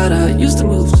side. I used to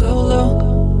move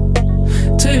solo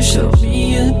till you showed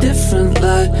me a different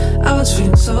light. I was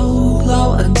feeling so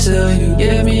low until you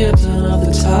gave me a turn of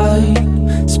the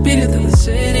tide. Speeding through the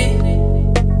city,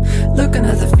 looking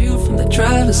at the view from the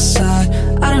driver's side.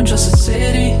 I don't trust the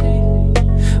city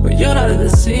when you're not in the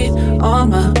seat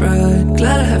on my ride.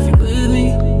 Glad I have you with me,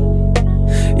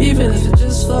 even if it's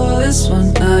just for this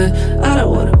one night. I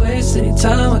don't wanna waste any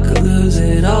time, I could lose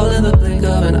it all in the blink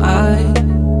of an eye.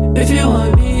 If you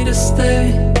want me to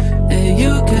stay and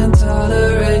you can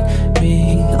tolerate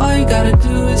me, all you gotta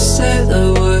do is say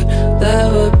the word,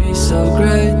 that would be so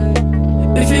great.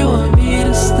 If you want me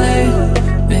to stay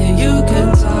and you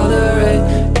can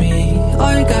tolerate me,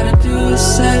 all you gotta do is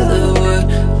say the word,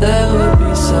 that would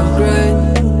be so great.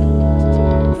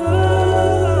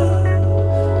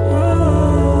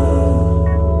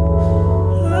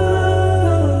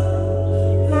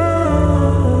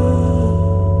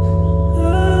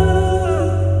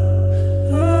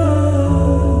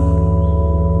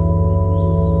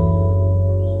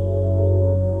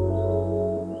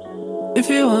 If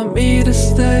you want me to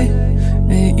stay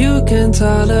and you can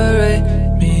tolerate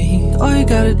me, all you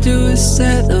gotta do is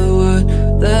say the word,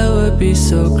 that would be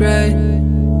so great.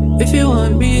 If you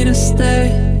want me to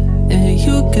stay and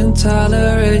you can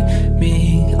tolerate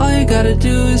me, all you gotta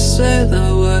do is say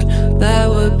the word, that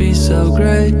would be so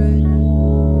great.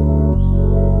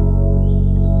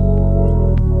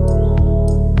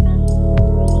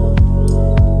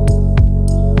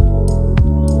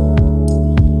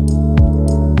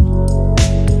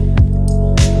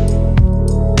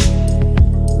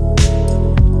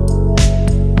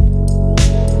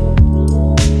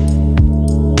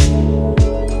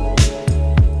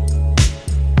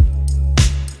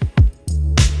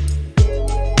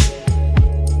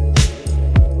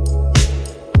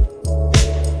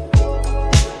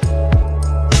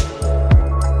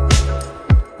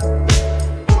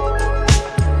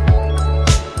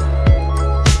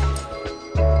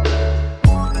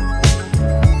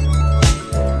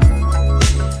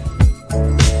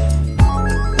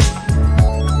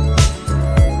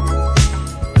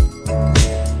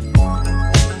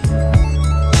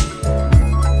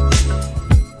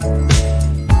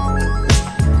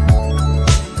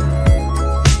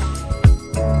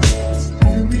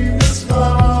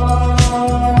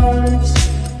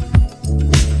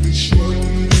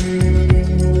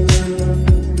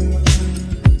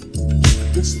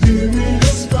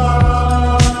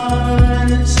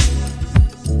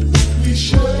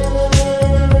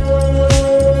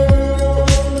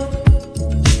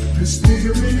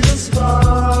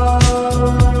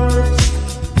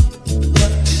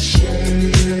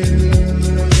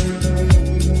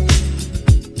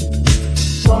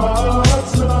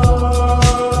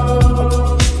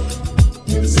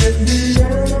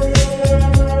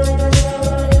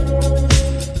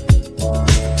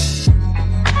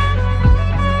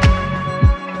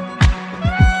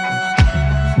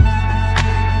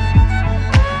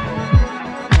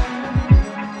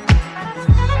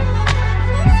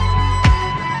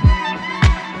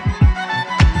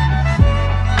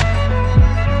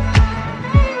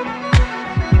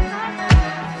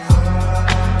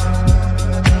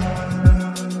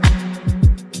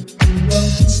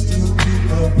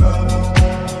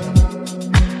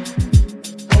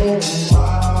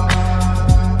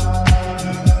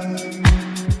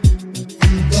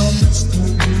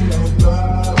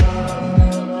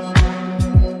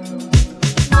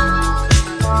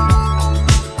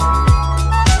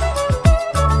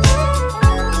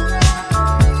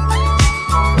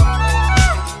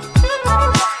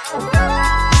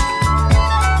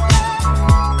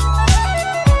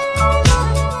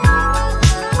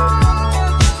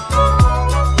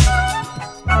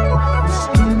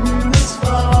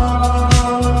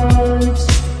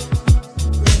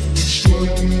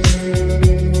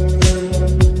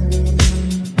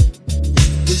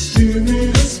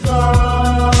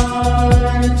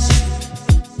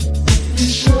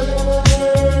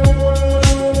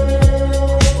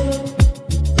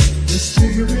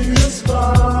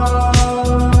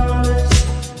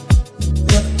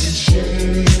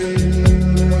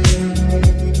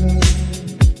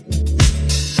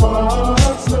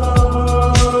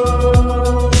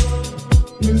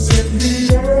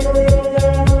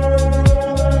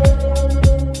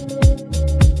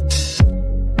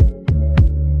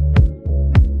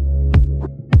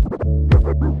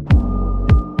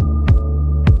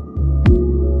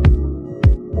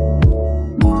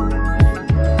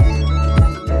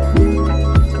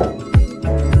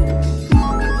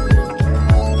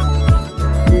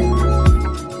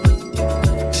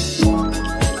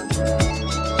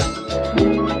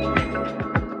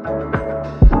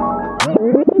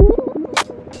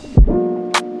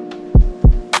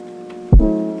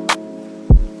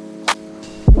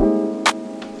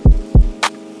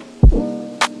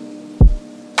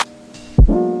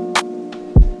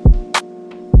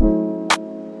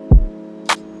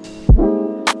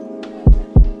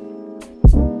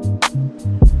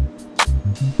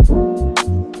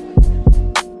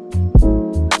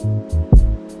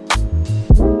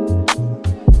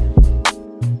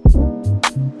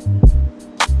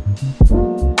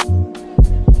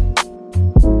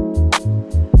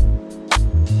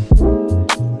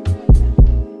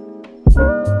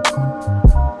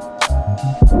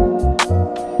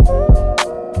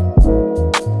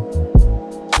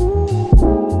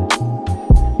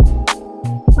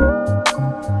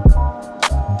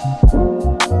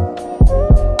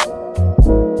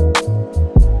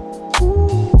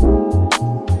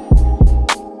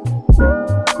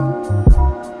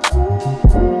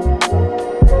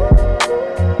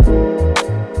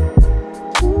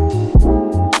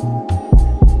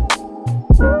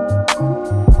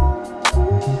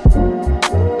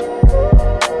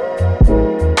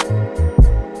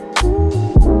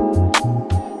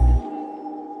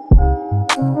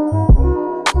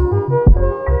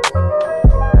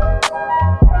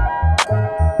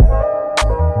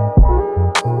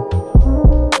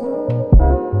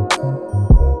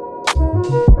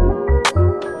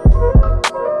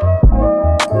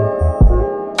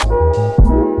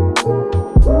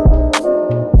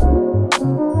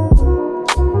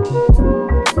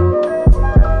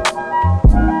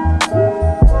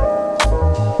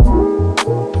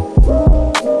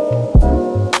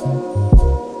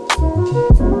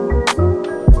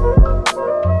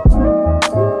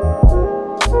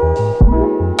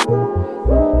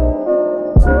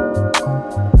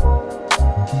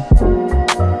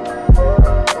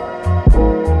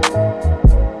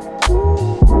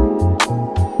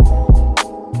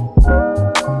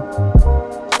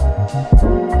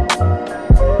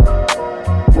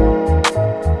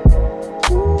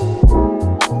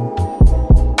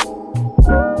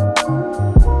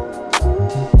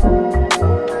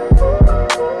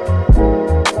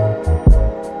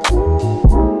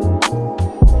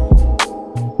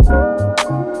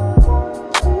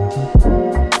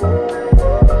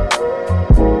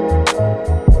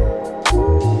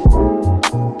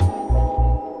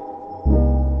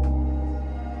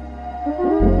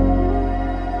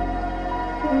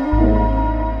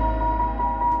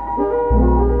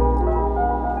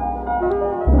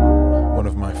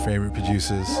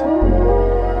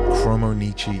 Chromo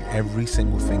Nietzsche, every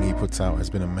single thing he puts out has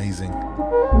been amazing.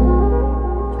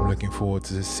 I'm looking forward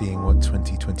to seeing what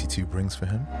 2022 brings for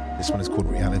him. This one is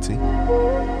called Reality.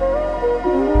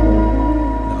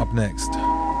 Now up next,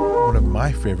 one of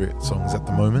my favorite songs at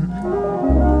the moment,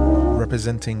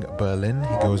 representing Berlin,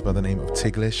 he goes by the name of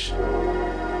Tiglish,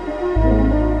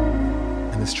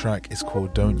 and this track is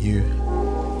called Don't You.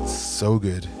 It's so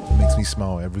good, it makes me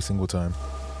smile every single time.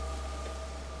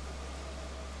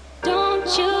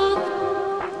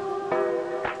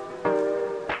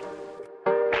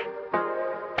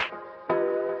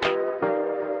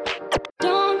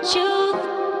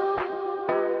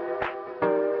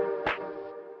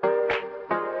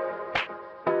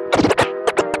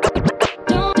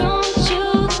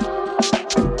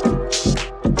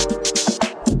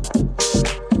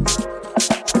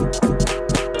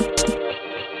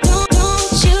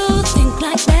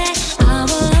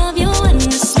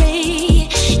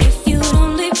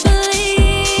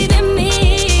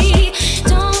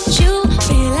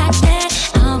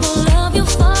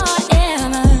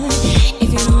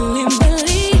 If you only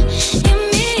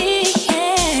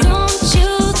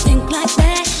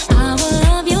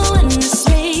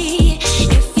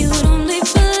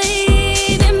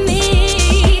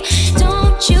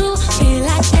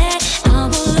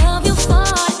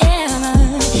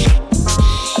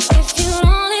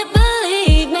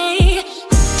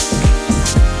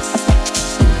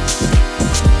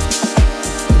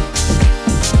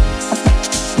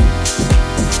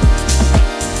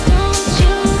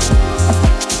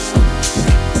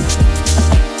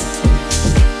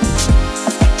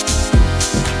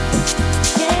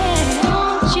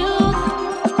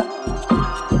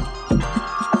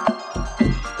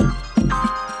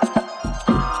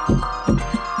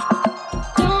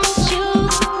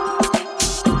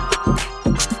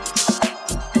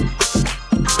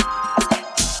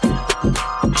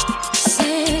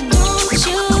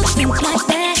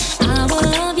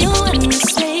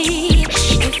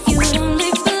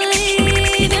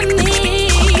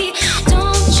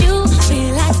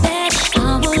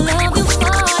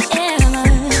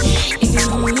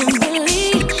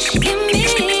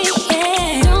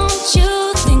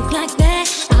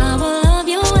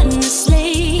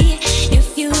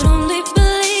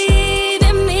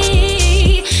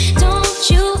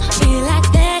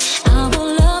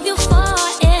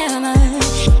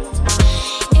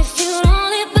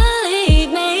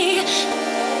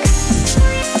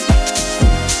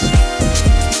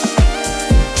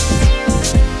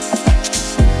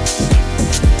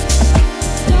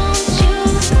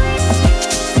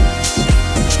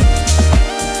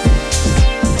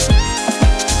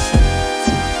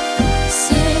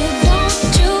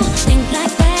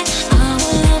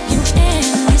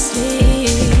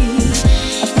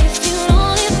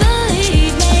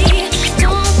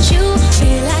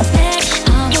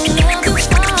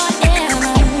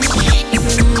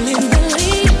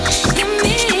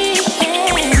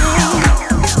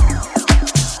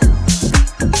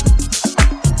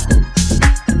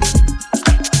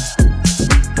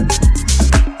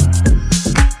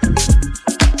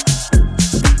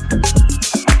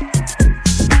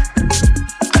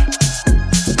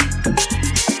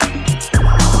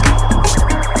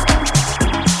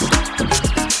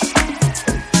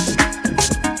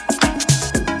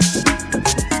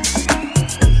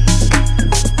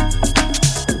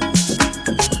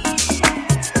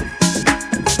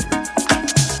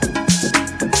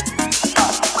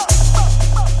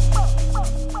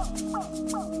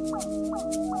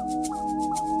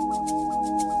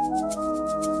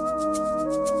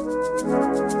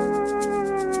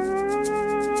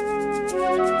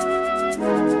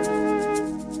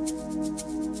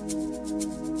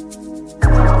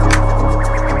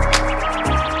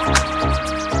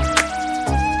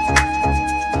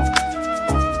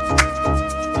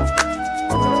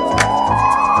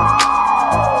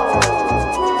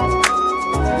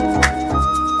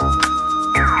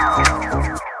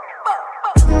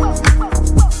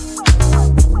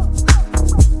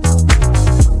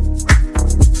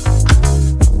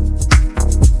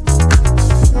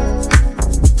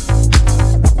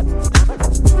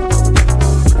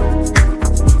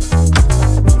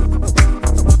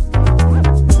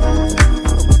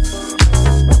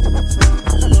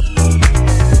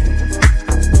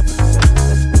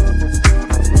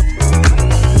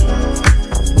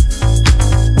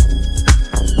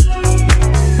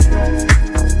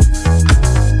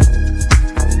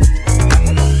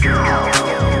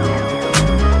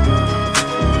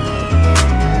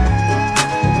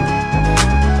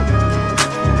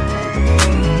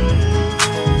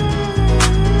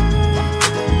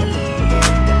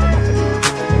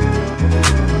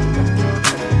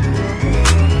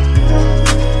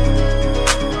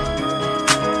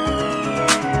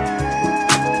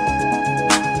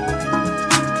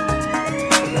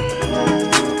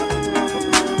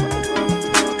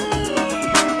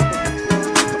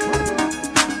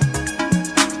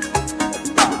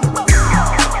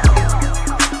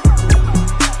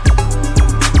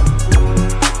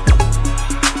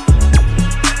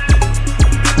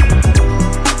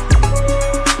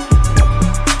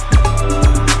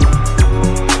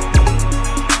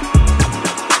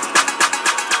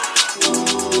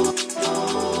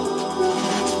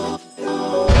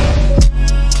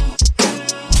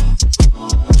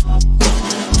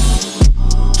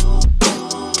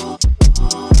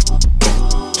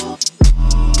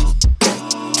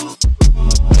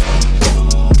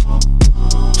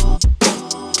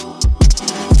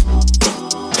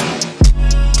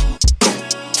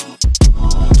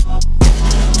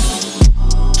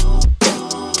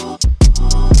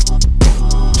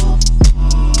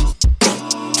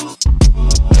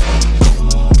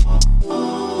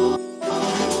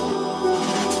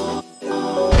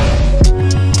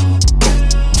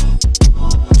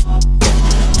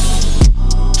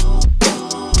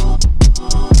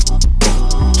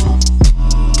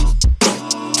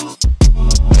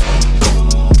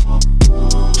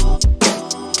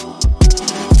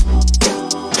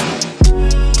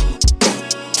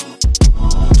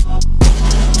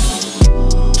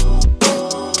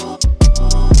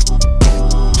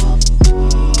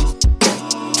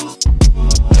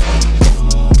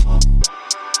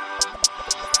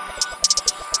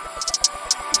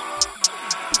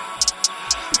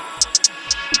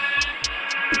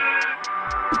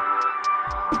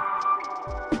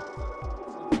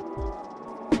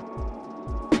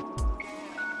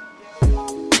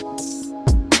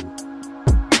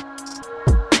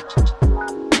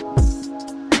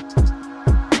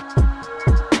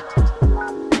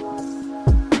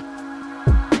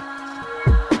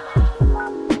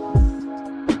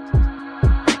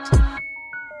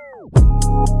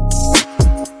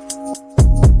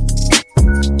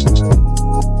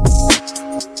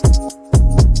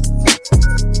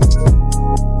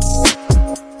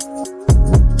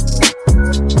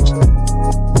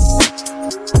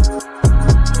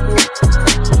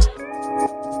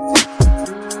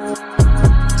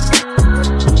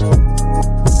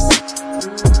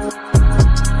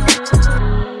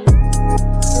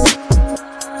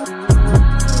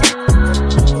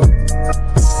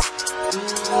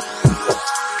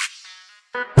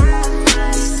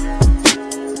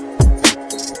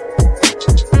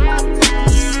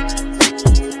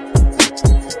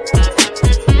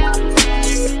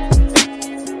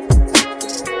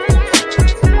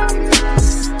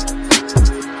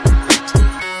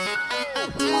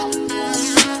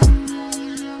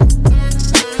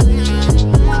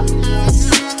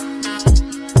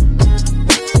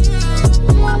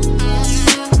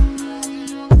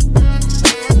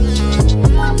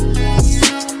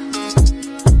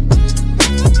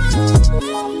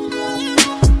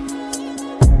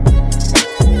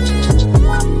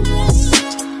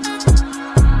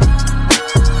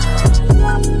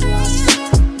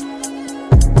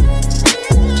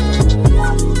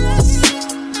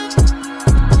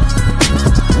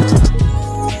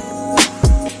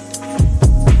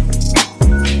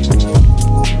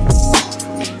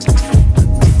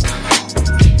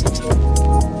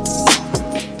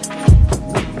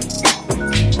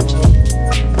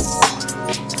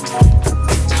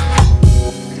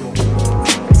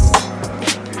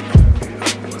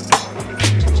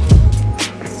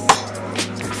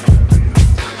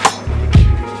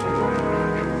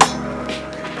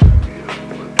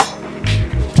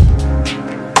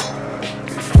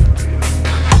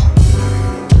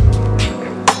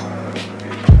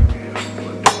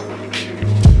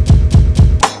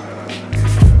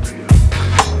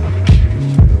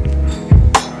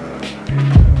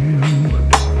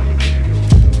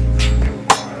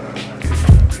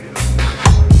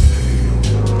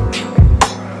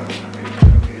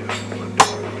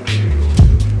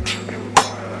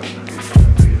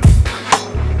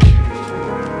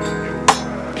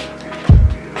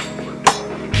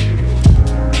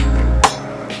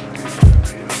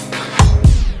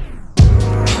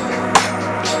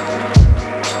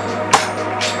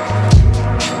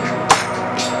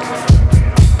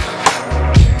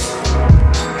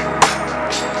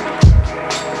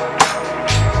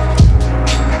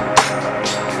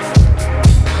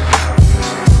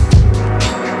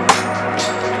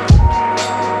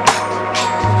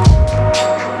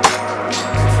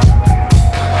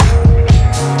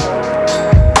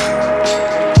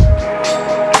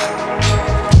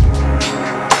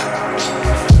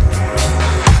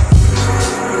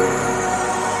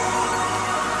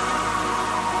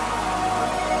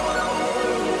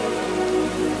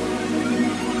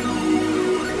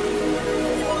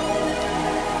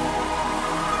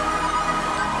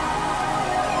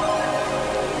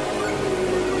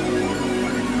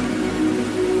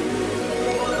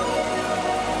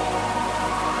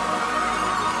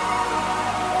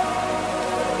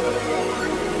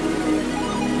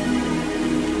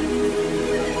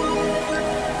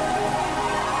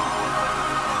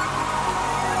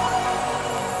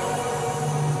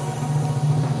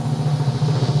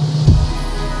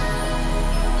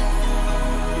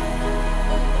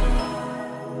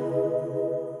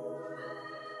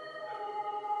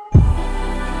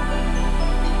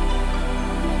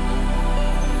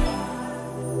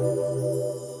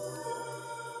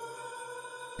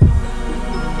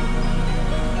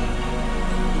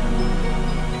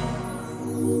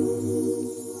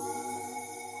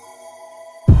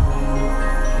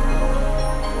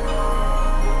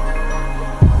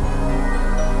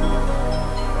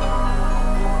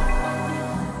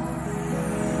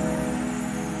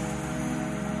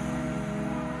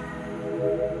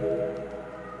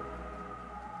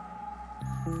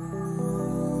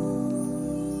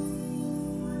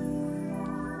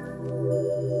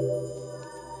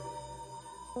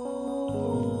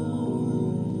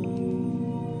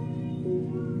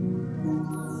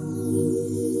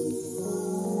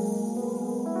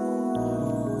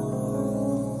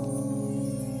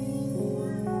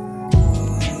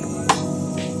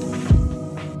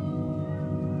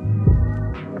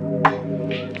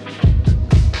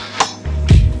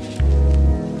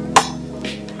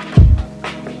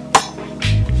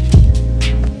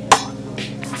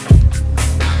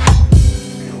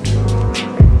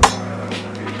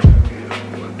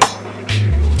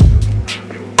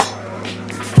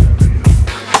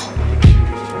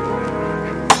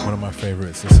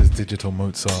Digital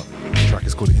Mozart. The track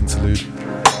is called Interlude.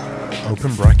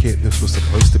 Open bracket, this was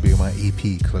supposed to be my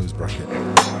EP, close bracket.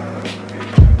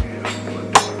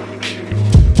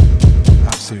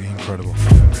 Absolutely incredible.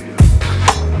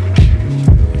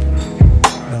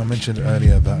 Now I mentioned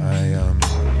earlier that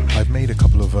I've made a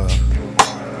couple of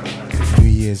New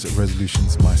Year's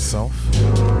resolutions myself.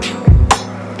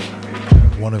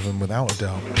 One of them, without a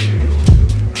doubt,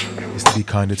 is to be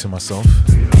kinder to myself.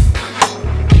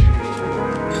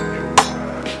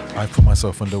 I put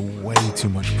myself under way too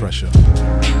much pressure.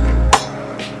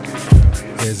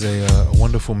 There's a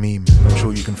wonderful meme I'm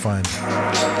sure you can find.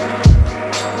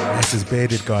 It's this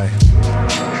bearded guy,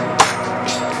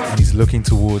 and he's looking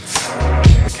towards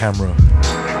the camera,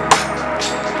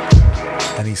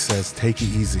 and he says, "Take it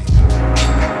easy,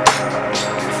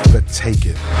 but take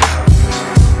it."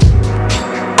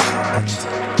 And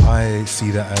I see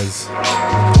that as,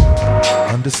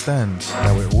 understand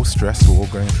that we're all stressed, we're all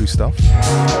going through stuff,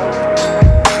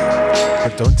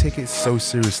 but don't take it so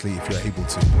seriously if you're able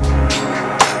to.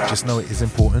 Just know it is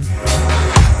important.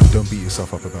 Don't beat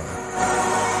yourself up about it.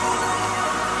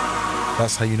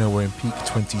 That's how you know we're in peak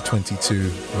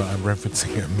 2022. Well, I'm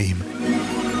referencing a meme.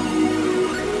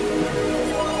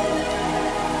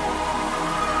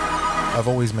 I've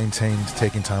always maintained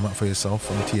taking time out for yourself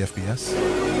on the TFBS.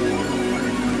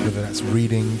 Whether that's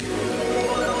reading,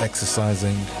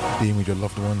 exercising, being with your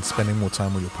loved ones, spending more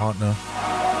time with your partner.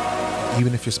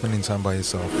 Even if you're spending time by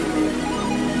yourself,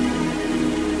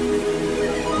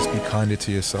 just be kinder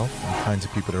to yourself and kind to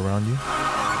people around you.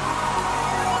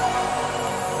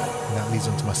 And that leads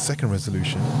on to my second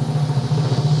resolution,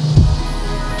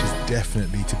 which is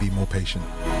definitely to be more patient.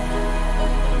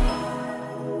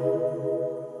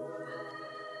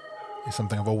 It's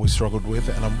something I've always struggled with,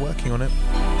 and I'm working on it.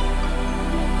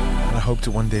 And I hope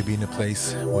to one day be in a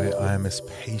place where I am as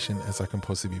patient as I can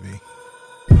possibly be.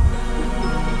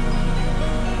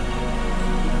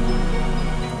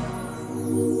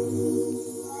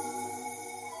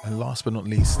 And last but not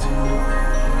least,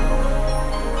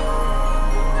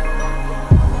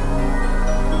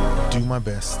 do my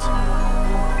best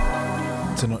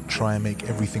to not try and make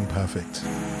everything perfect.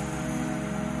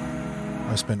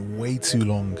 I've spent way too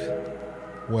long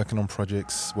working on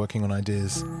projects, working on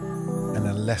ideas, and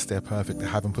unless they're perfect, I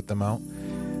haven't put them out.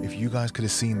 If you guys could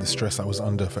have seen the stress I was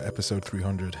under for episode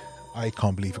 300, I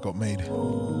can't believe it got made.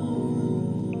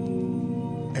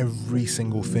 Every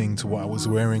single thing, to what I was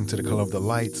wearing, to the color of the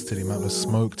lights, to the amount of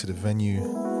smoke, to the venue,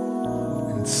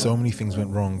 and so many things went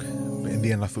wrong. But in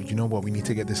the end I thought, you know what, we need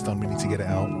to get this done, we need to get it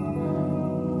out.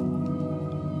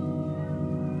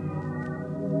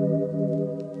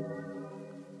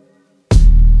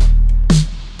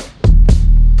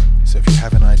 So if you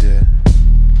have an idea,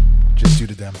 just do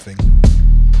the damn thing.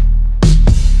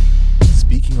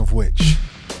 Speaking of which,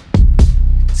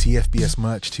 TFBS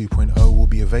Merch 2.0 will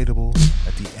be available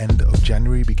at the end of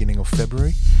January, beginning of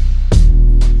February.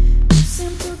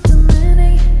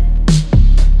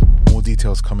 More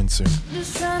details coming soon.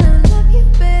 Just tryna love you,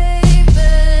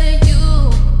 baby,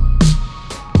 you.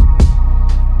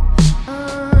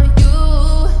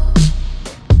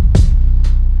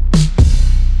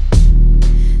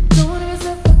 Don't wanna be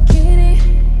suffocating.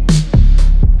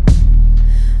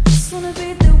 Just wanna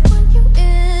be the one you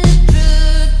introduce.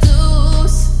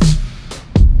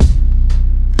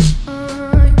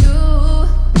 You.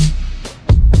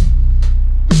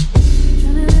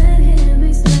 Tryna let him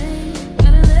explain.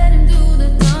 Gotta let him do the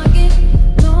talking.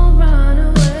 Don't run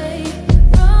away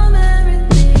from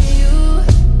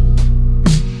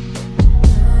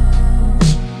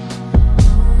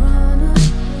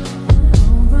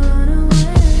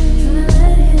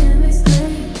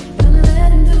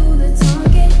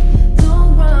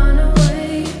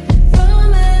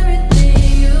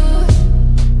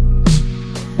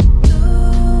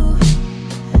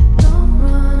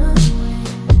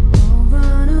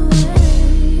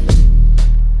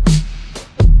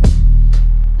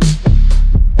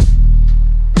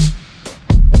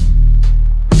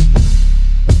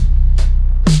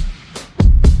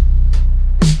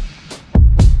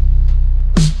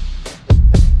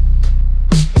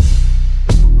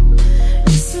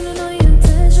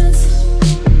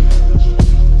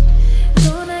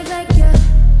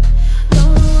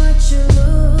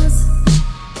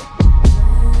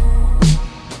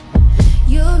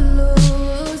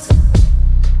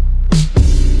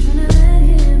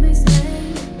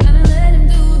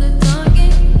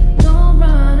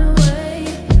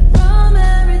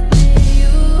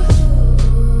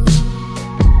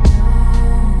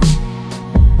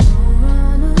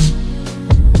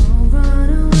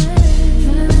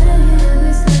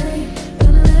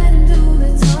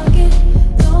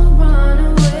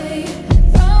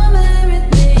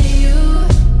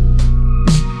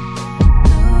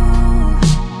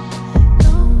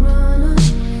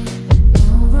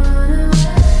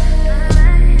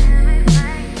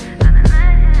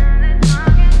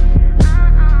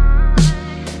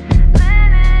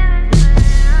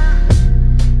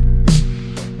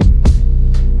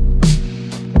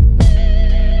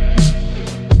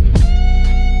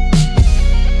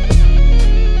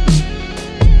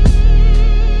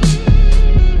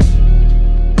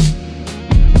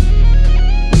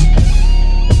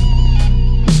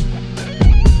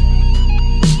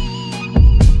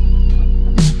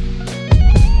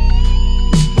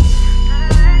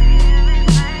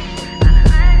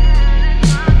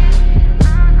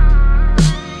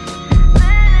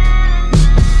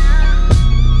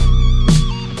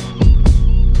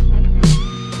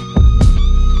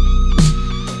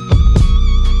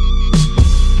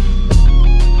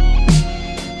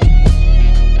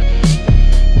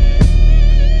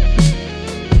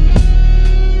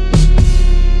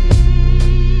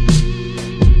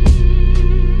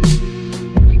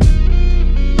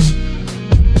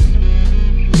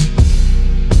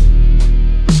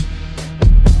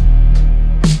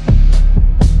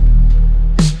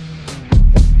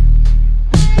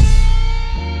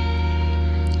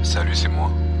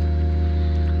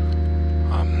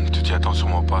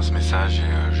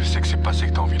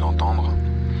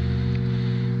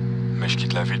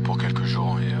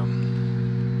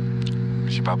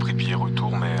j'ai pas pris billet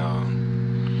retour, mais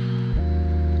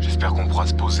j'espère qu'on pourra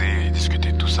se poser et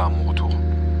discuter de tout ça à mon retour.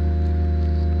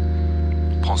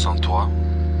 Prends soin de toi.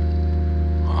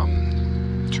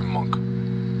 Tu me manques.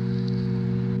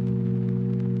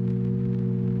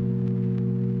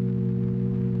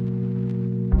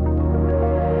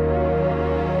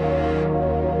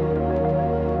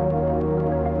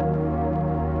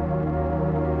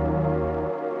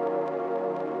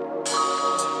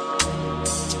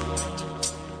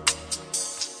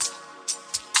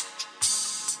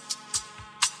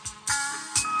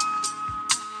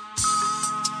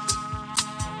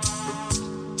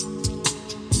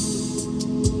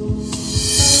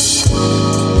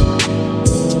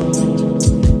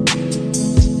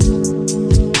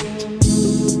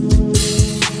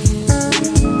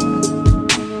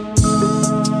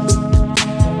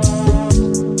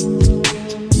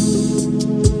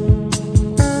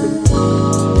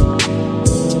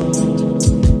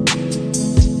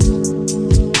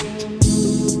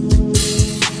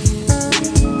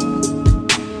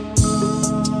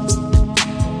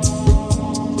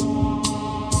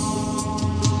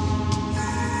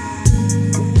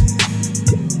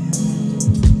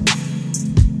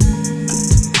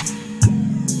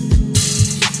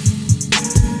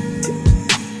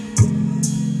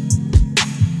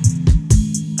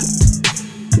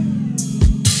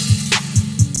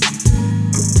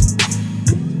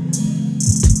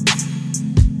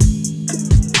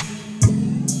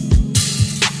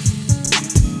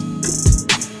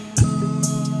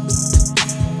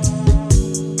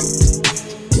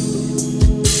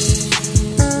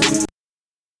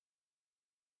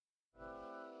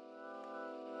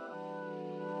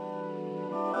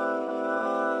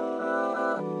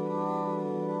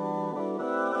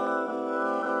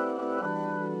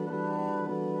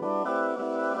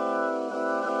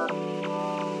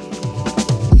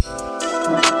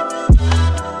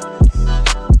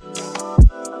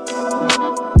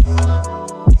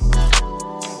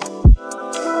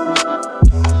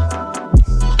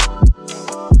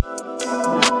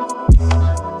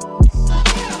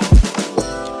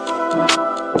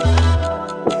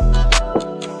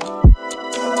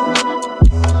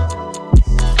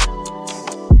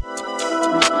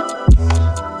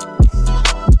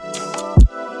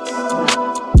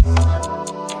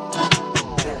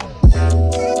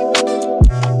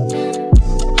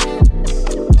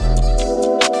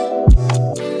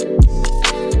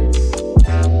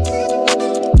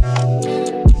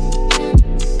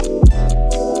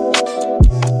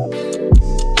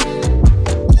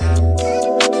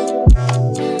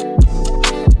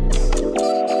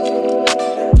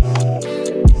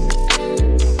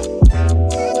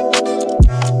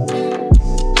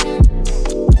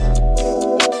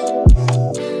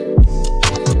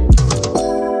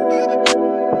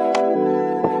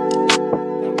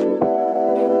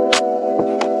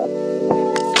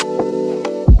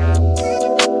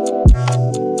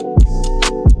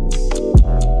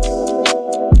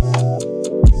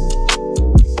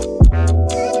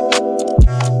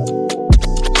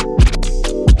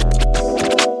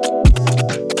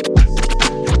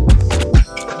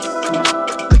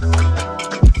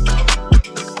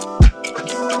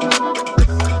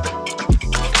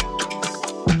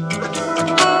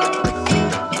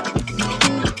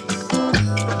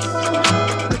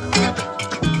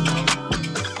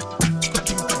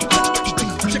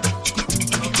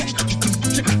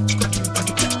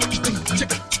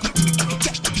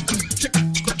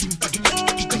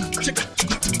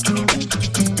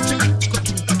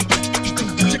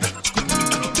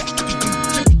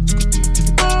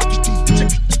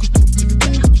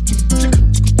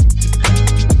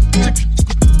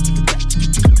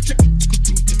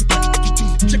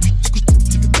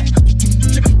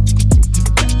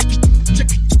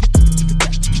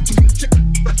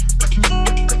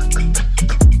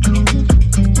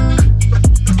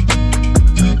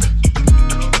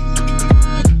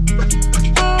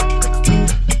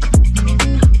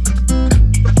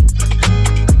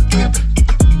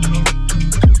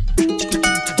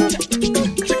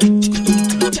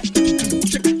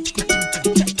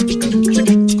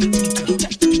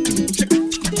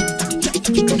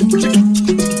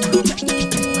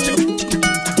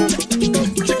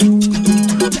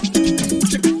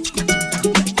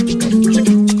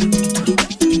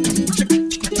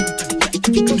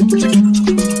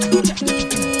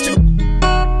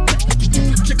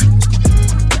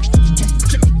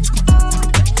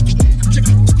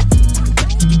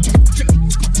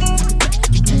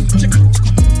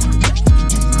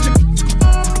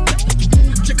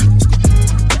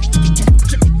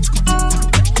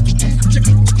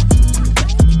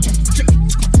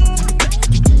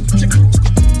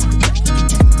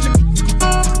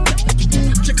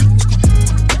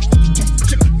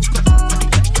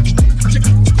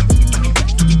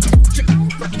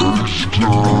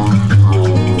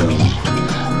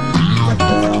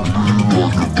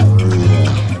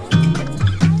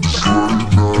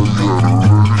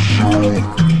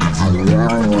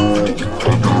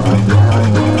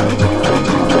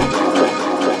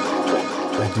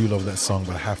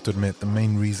 have to admit, the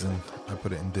main reason I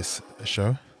put it in this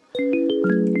show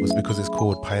was because it's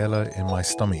called Paella in My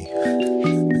Stomach.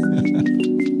 I'm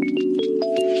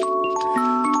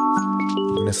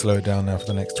going to slow it down now for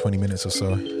the next 20 minutes or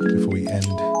so before we end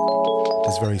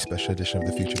this very special edition of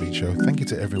the Future Beat Show. Thank you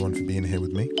to everyone for being here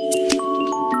with me.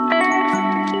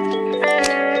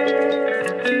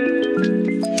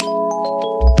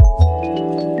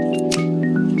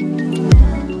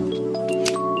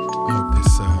 I hope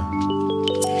this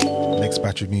next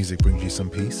batch of music brings you some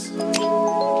peace.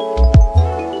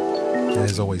 And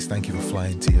as always, thank you for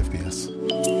flying TFBS.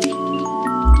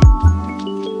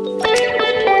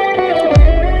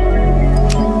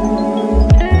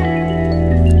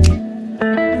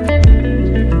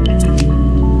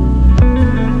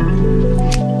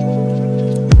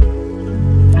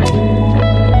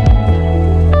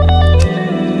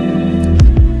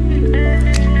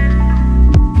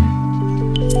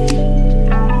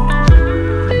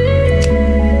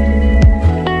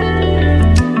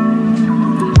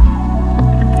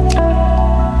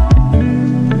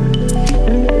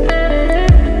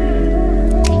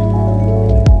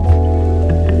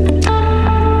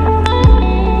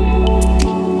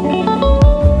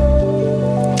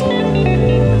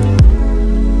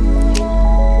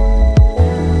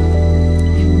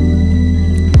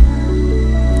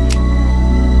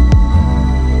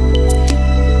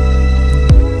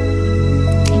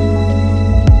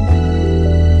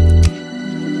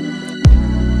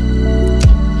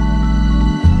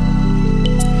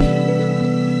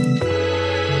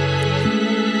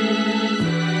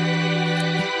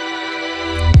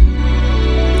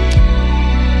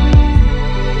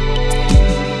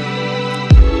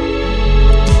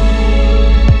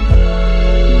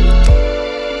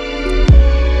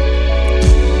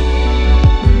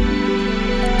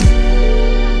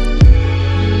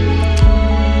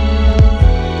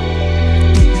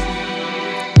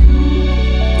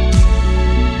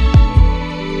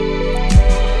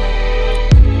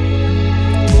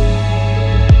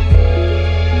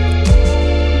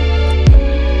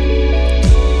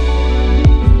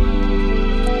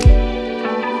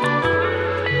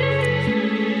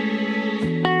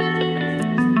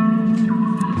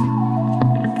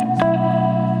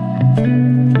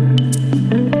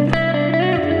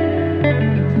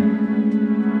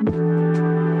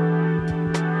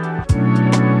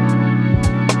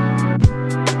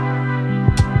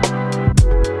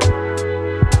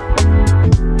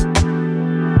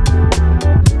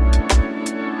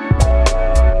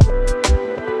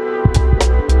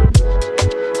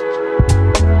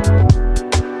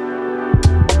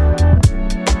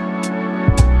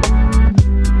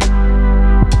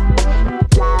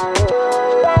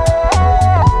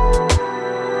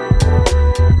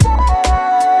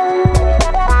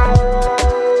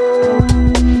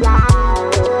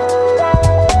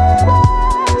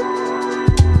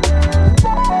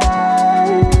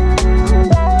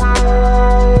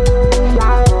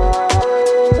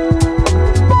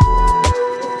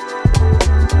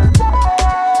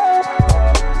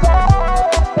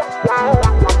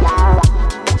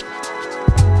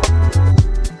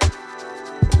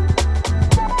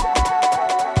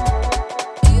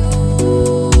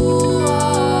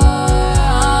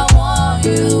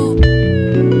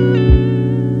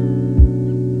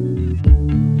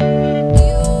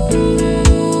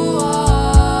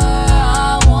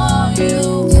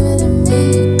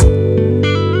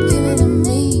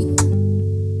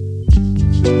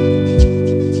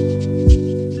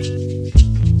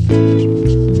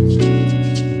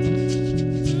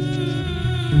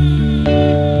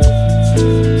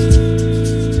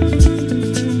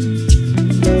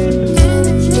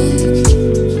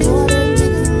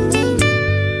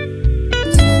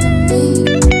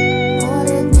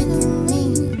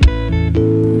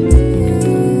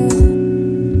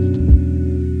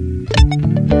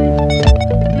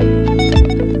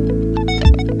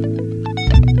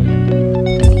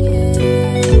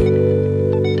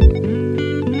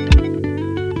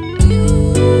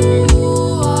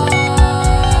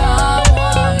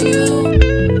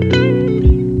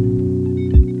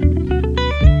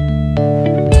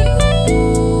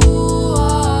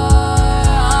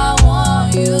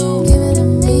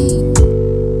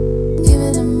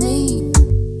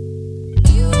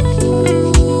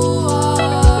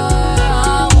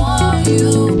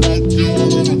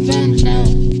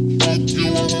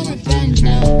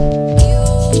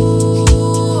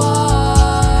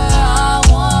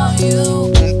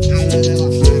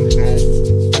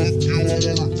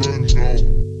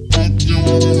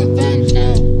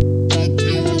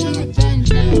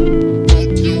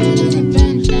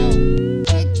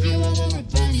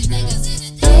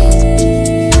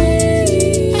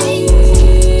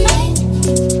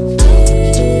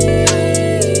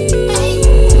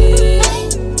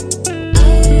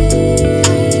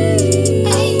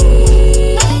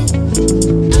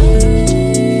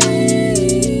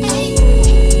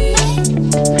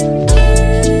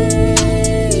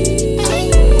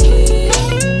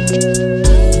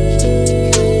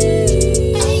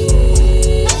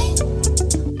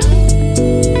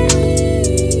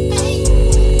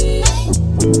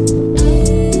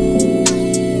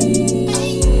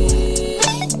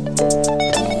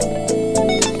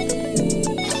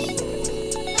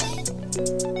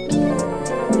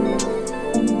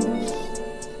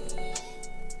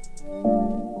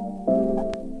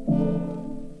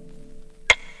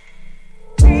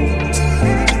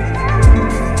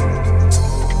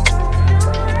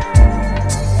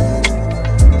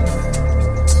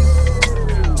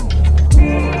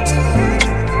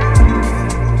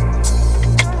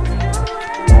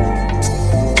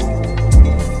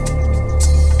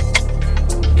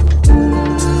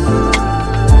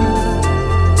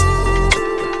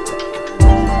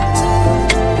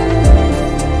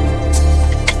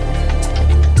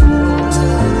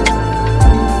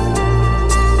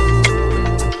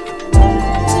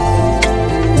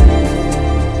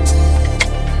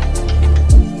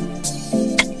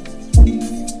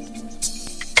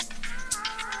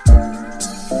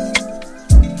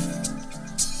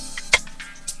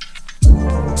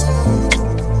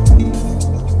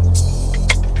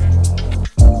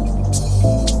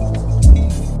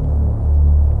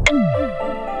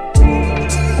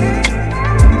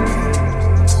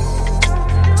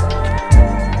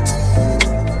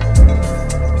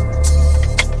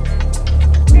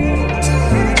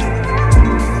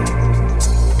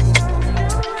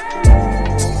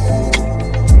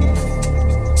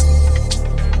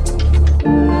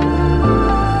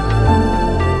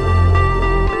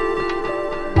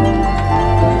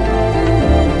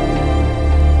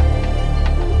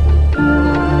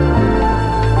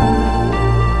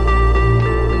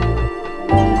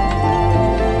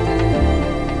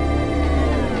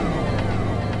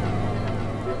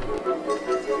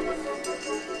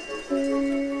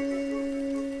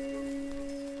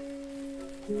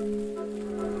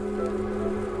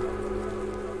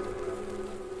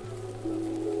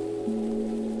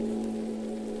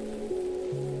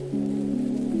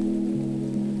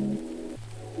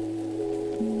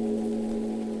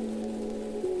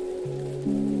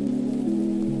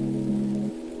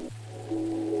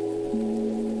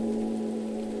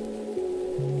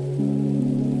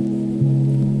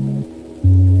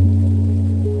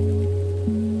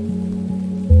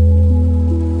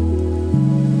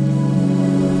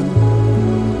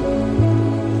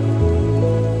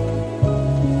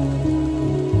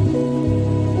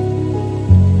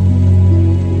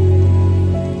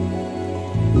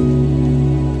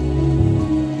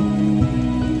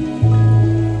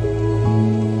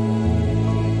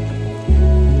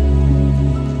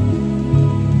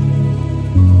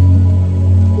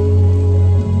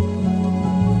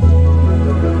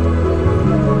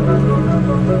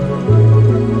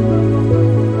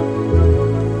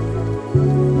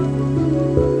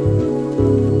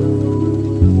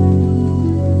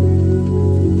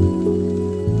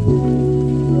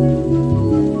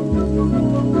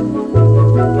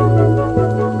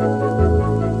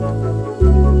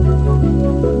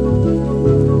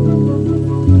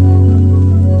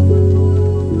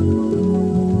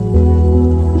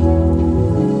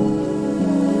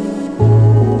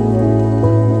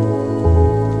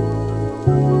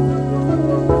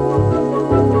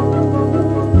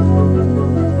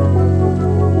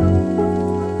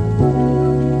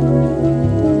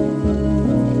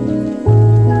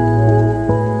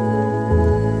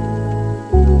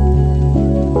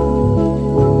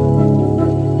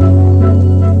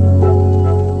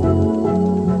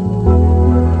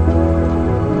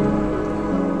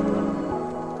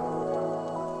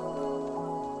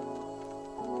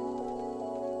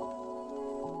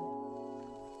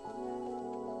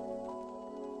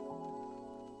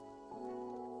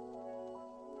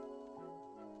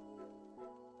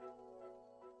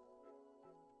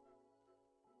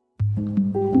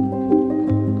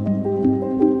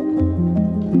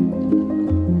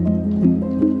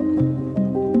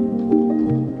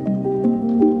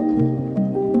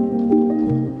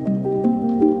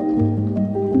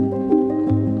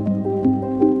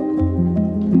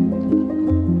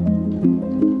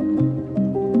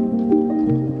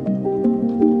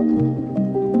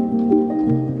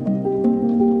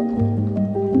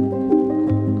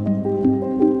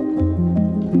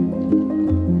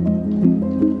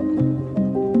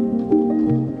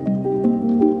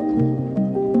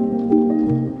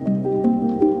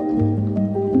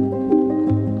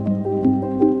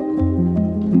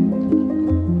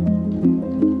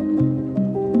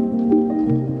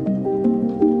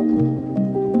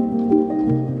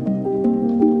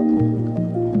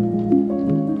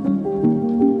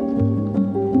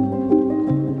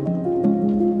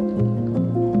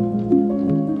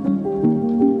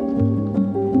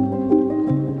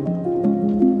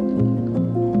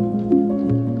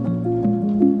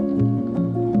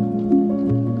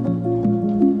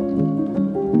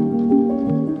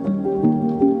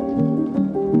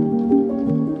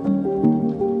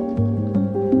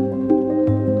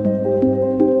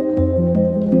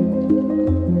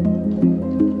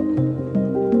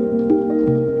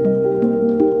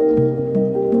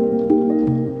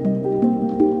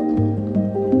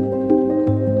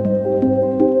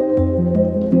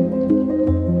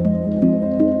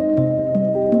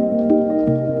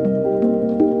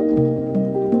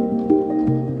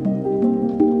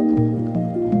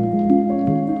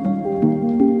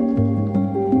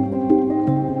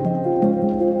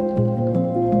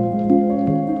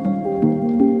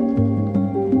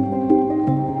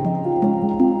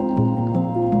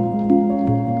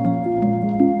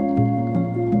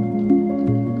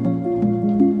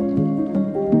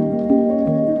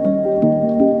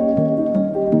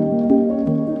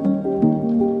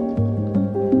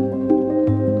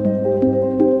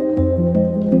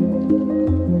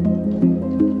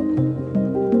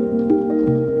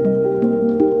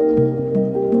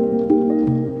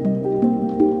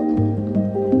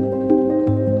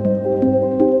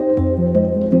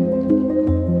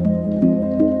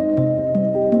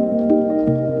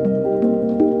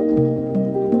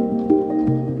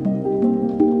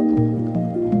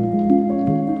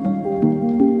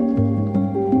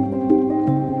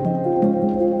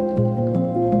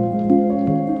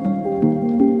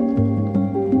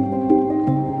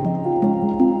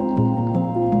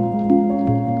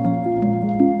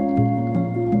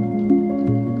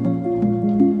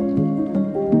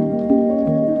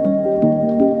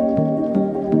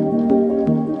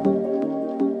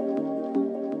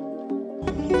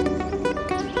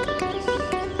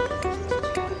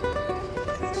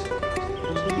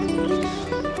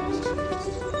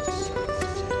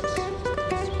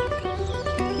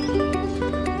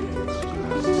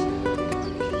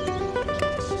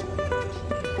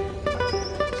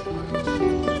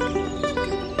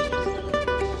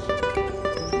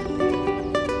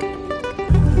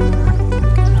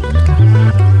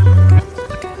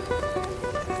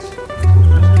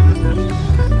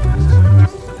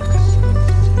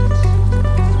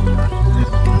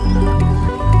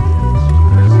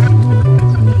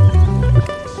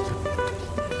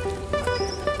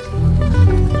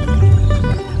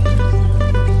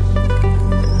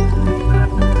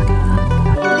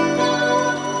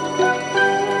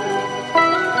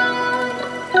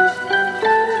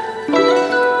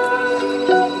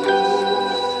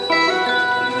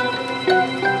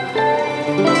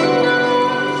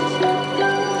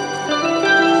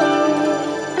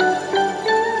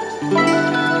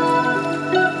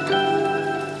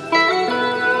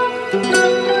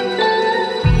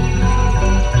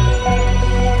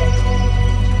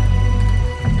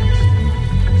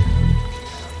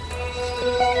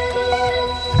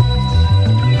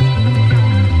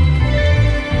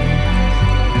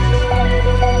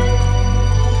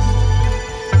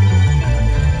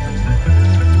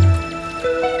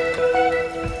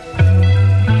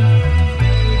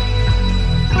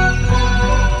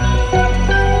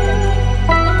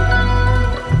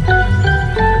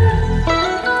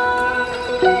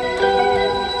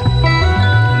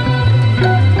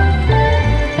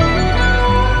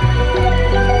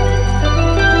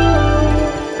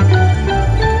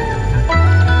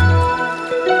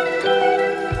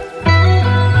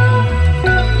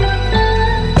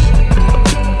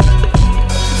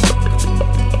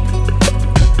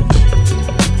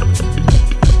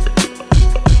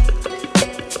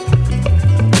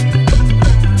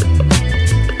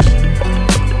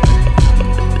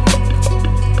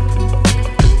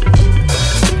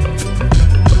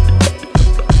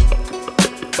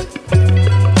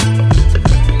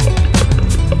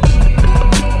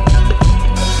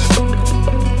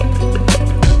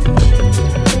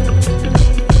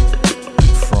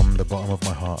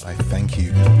 thank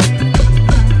you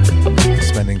for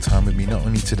spending time with me, not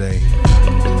only today,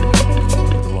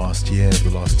 but the last year,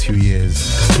 the last 2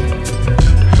 years,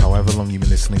 however long you've been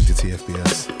listening to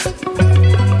TFBS.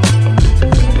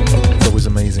 It's always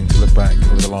amazing to look back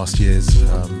over the last years.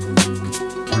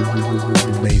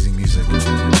 Amazing music.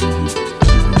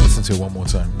 Listen to it one more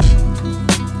time.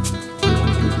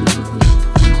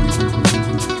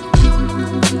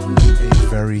 A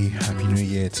very happy new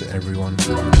year to everyone.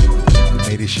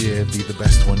 May this year be the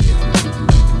best one yet.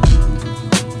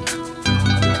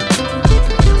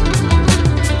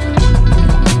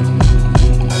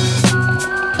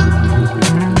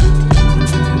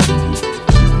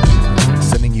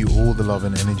 Sending you all the love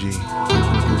and energy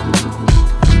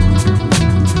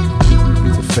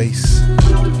to face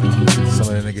some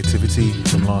of the negativity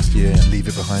from last year and leave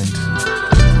it behind.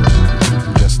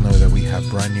 Just know that we have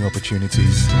brand new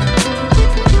opportunities,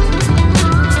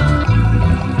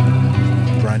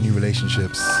 brand new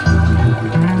relationships,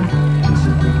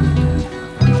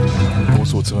 all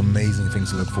sorts of amazing things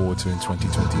to look forward to in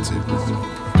 2022.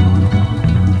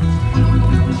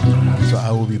 So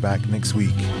I will be back next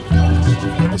week,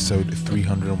 episode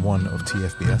 301 of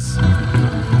TFBS.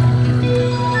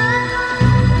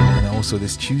 And also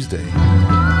this Tuesday,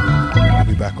 I'll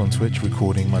be back on Twitch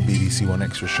recording my BBC One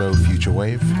Extra show, Future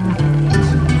Wave. And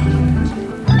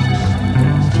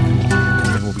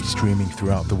then we'll be streaming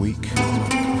throughout the week.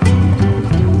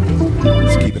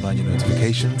 So keep an eye on your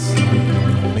notifications.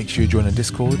 Make sure you join the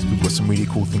Discord. We've got some really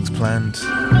cool things planned.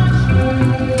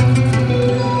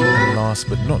 And last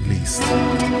but not least,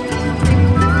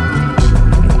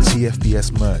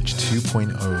 TFBS Merch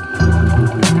 2.0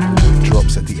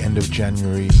 drops at the end of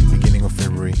January, beginning of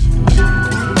February.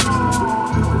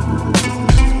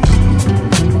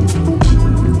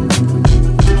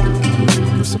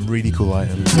 With some really cool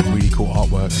items, some really cool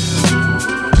artwork.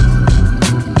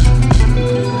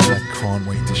 I can't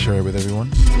wait to share it with everyone.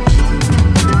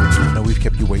 I know we've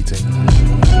kept you waiting.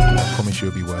 I promise you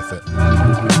it'll be worth it.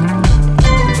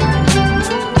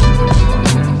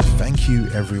 Thank you,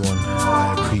 everyone.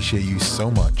 I appreciate you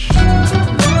so much.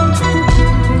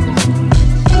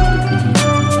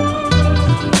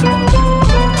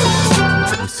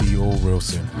 We'll see you all real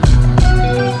soon.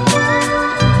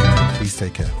 Please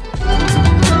take care.